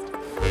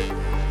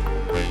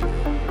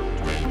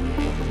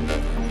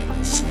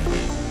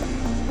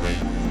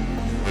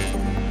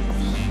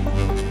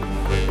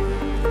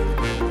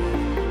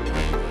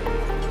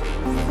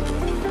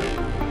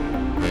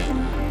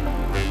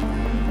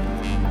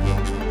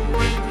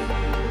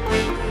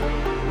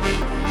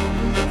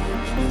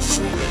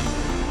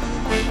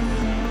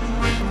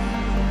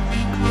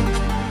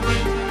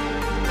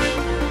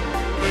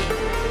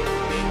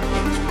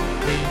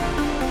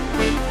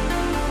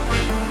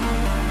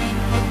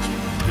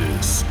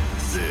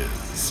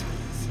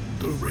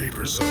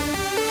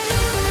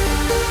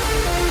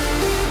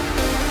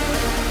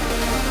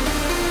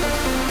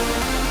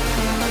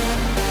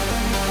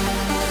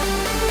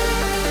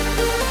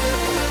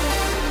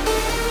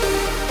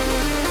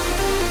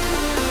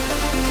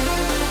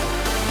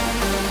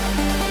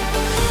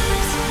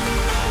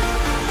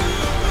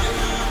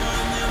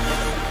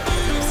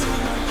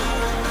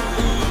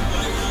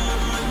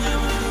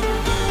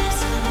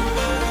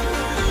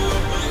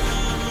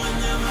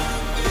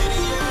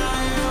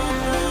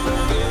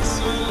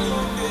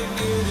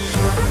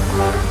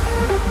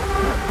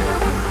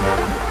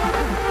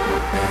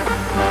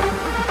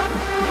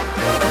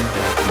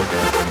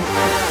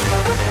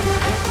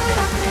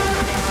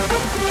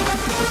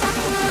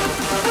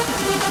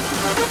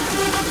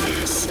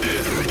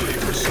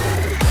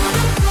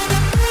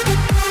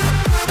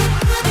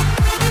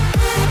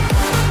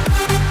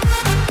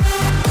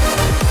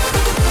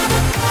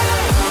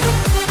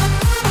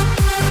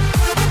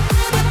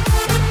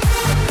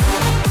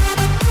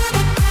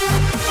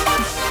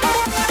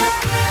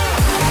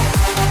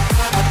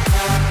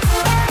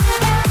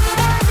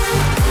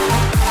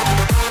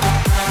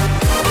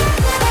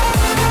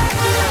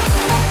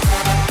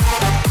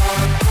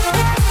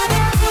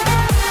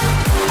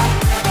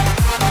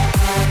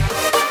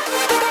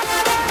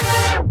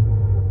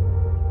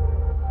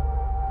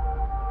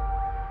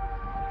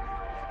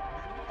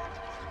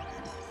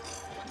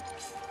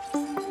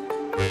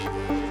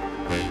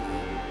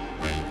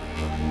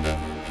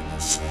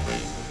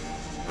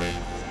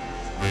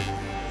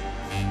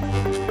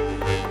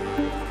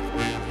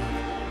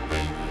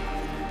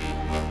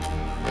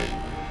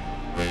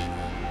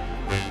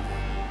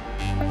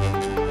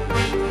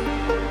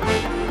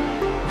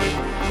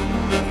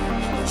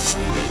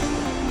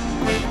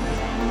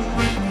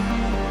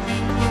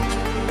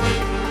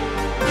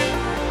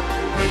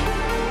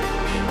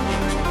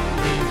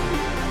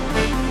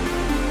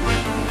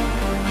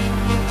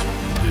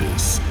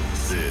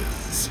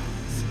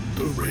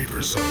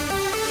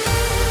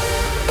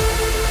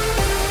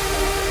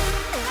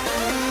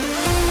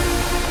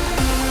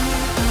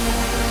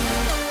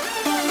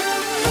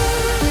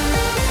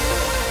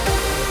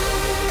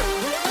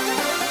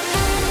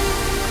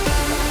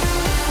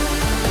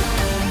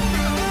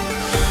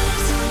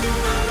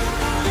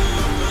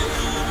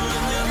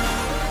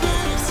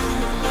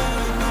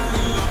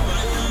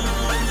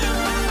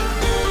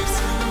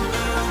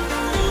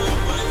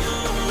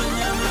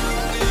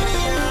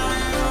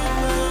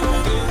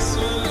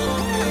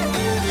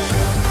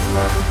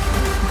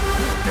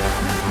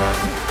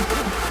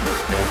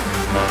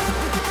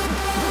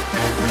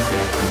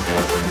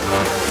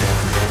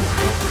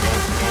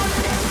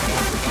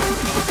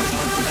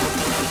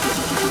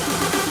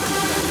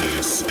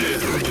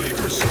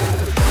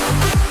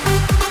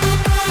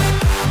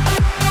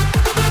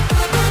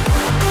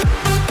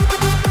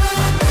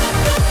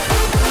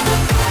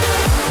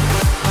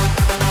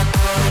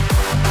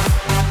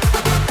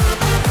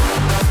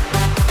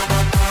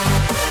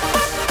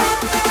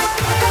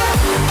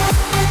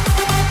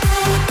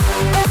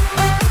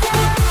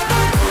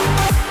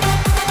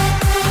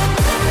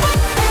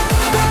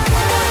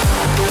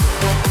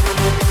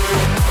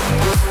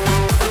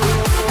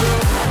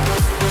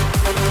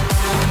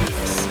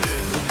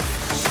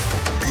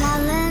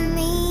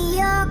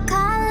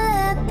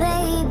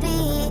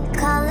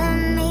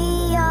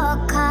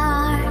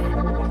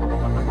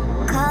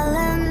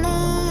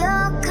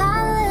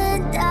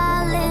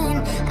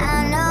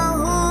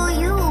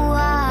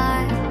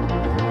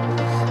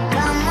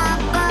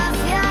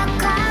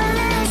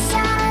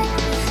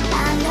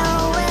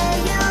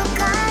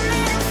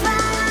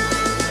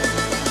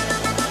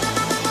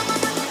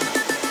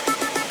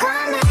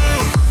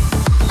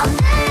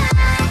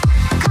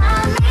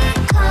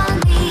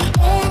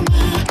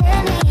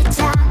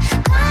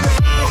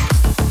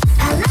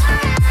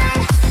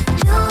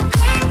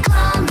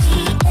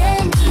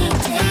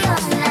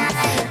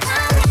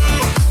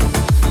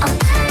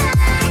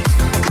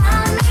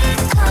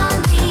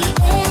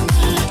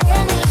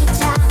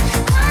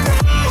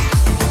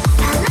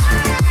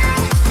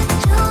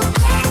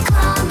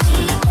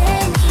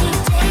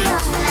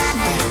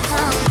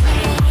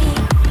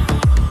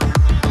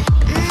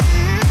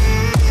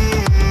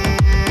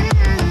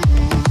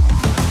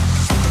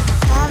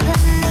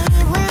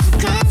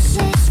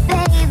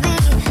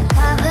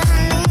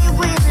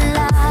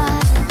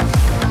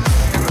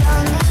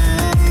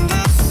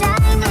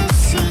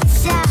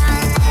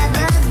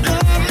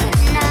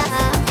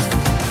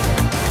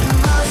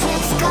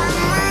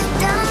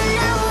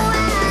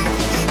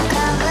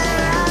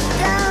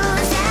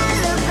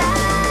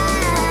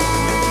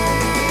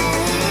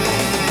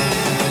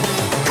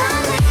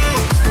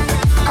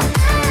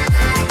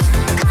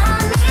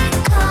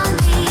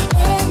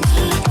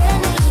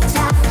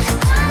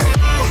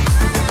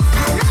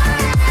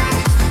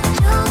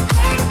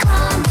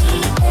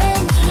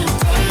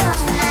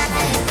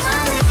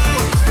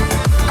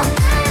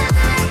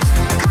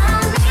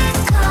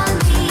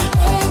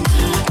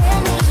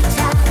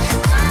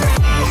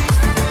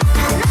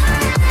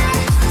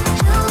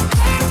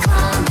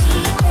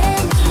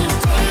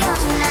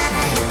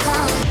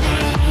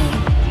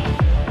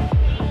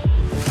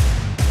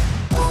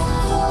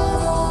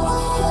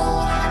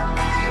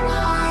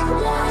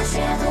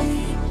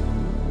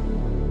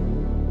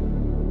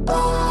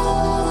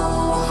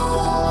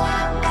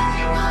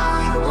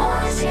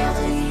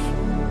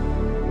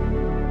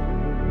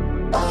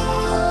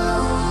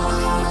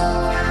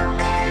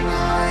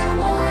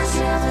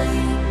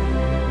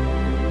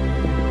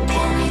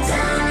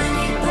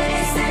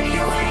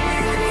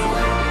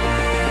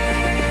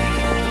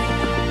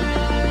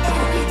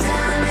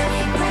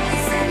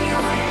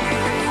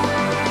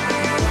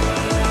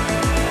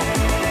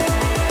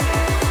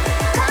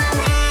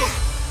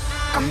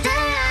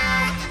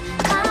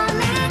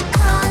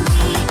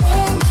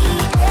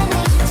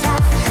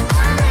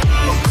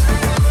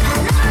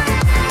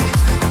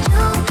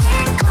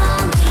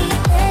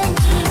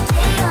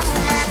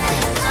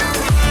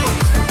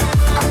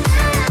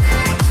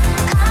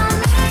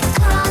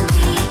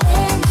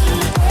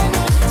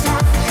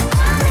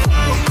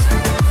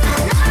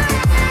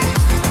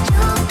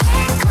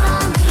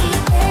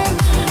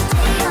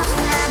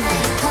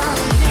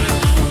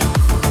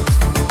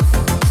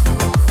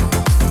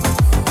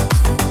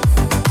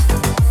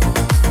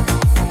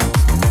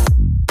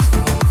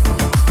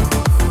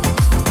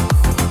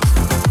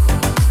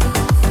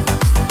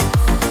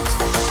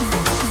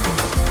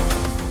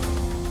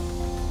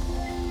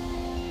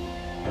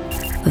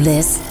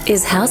 This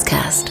is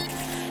Housecast.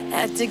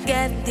 Had to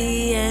get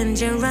the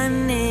engine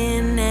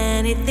running,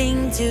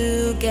 anything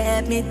to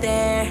get me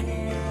there.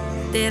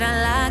 Did I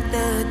lock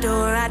the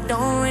door? I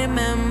don't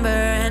remember,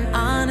 and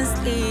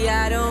honestly,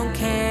 I don't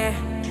care.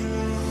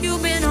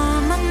 You've been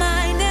on my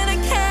mind and I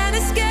can't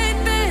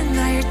escape it.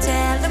 Now you're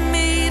telling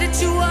me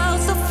that you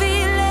also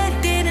feel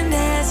it. Didn't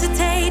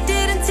hesitate,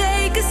 didn't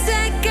take a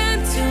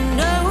second to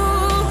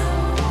know.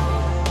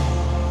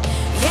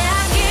 Yeah,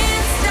 I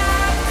can't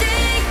stop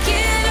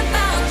thinking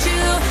about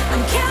you.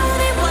 I'm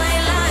counting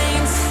white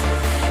lines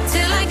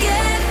till I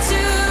get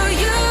to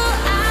you.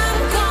 I'm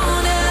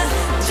gonna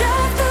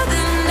drive through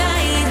the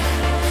night,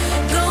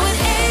 going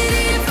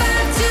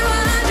 85 to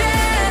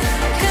 100,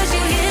 'cause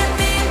you hit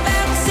me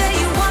back, say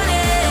you want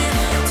it,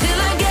 till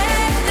I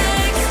get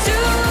next to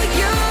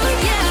you.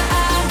 Yeah,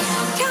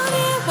 I'm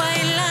counting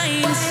white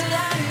lines.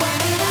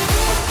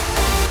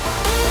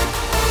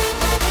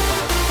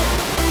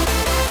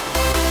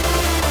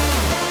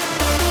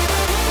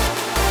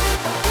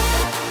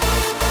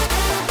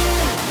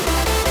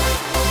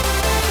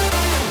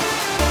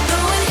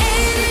 Going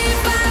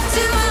 85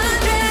 to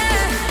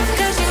 100,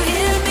 'cause you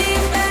hit me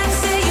back,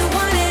 say you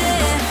want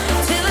it,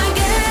 till I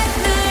get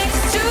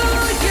next to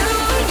you.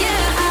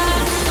 Yeah, I'm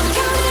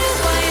counting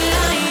white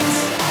lines.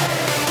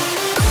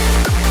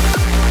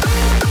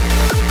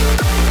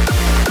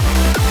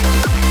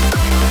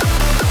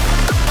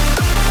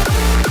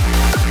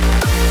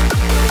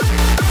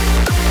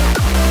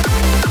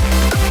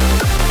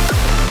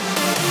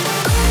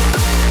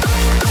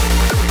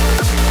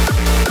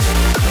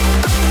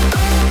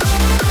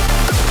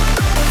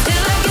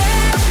 Till I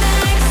get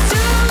next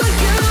to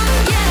you.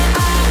 Yeah,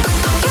 I'm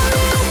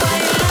counting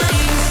white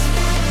lines.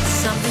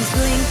 Something's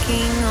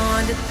blinking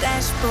on the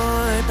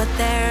dashboard, but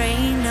there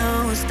ain't no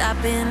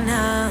stopping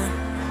now.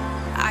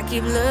 I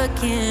keep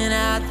looking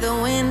out the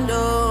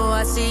window,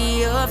 I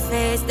see your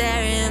face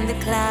there in the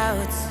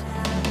clouds.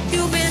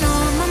 You've been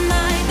on my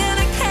mind and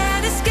I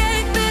can't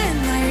escape it.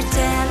 Now you're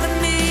telling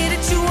me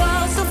that you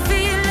also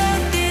feel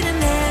it.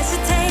 Didn't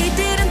hesitate,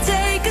 didn't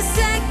take a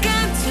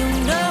second to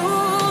know.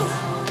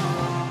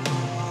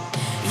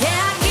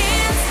 Yeah, I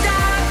can't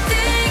stop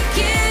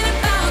thinking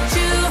about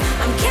you.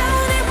 I'm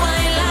counting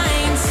white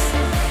lines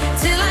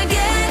till I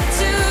get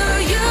to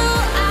you.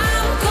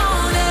 I'm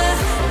gonna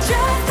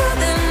drive through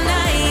the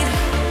night,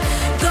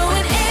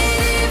 going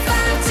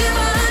 85 to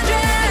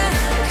 100,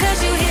 'cause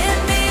you hit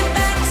me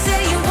back,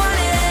 say you want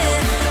it,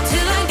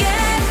 till I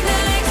get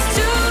next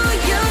to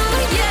you.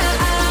 Yeah,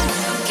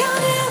 I'm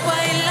counting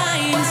white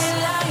lines.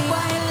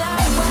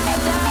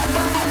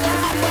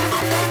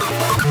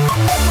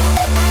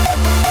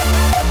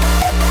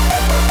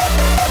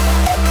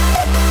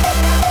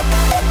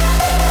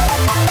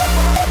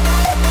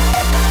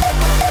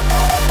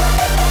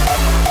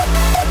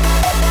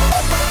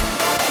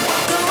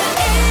 Going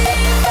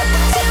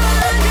 85 to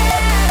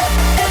 100,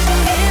 'cause you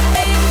hit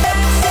me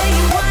back, say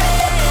you want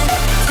it,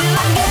 till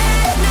I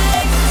get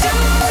next to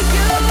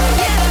you.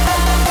 Yeah,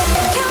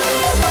 I'm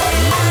counting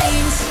white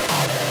lines.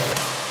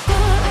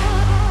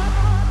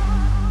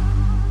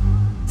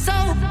 So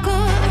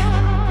good,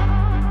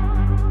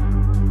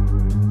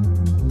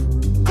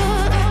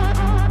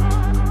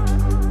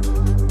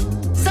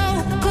 so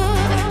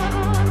good,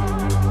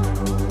 so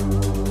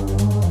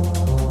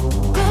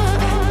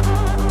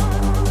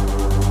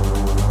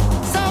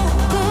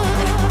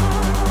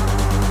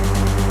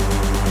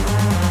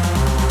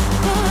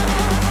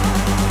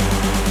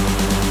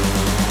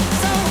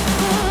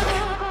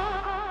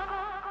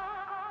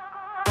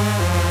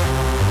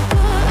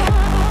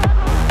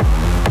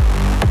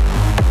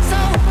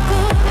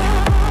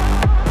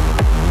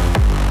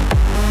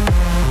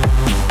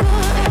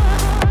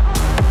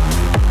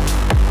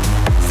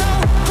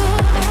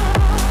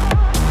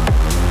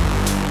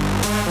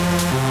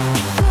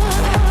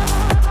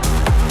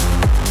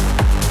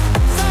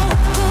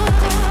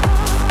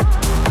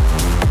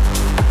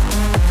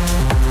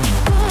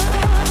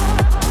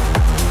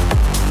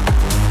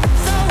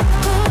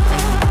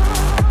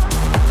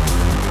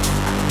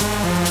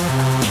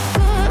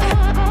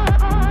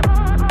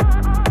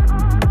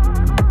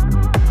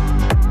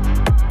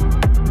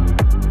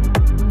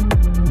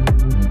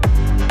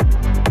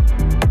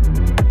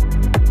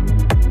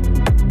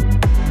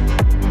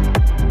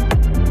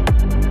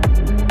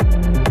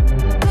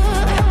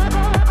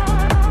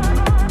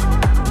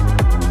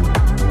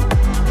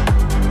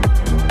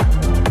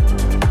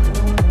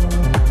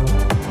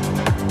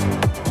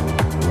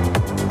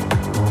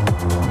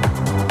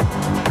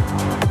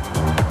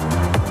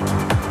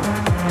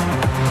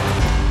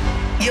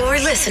You're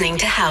listening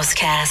to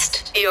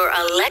Housecast, your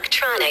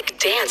electronic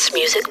dance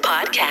music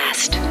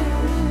podcast.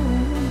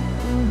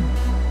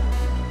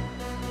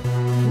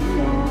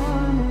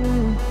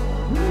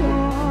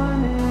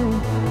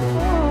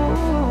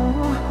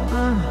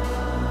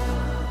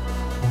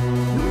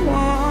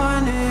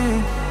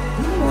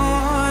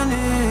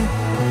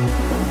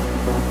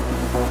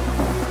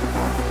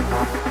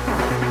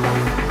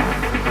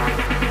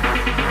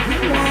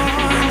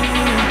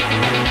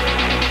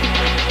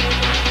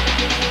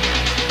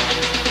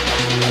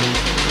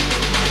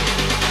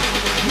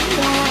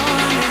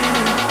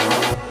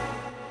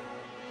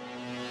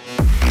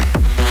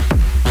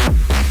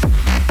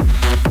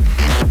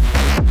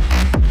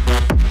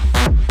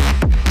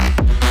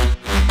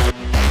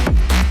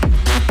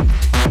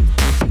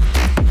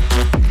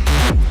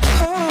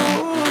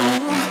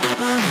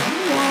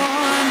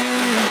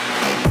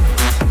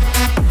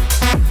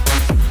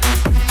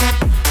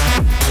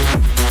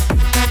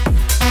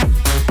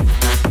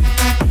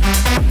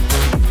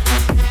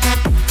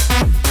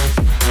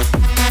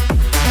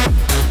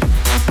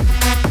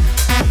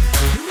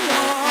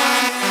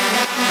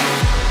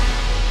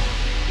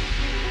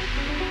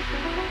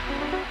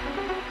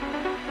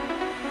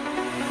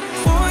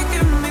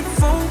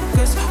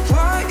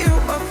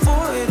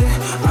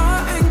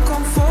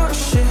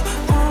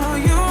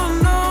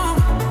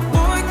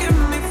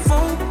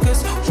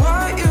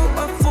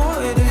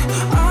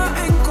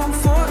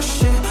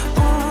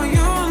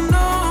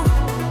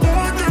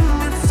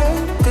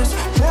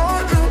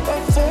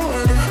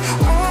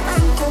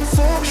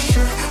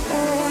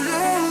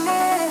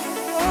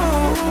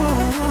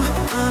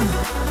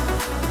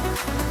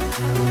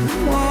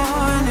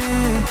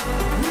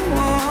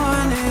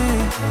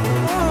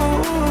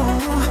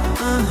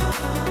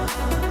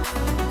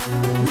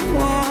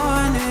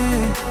 want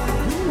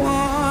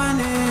it.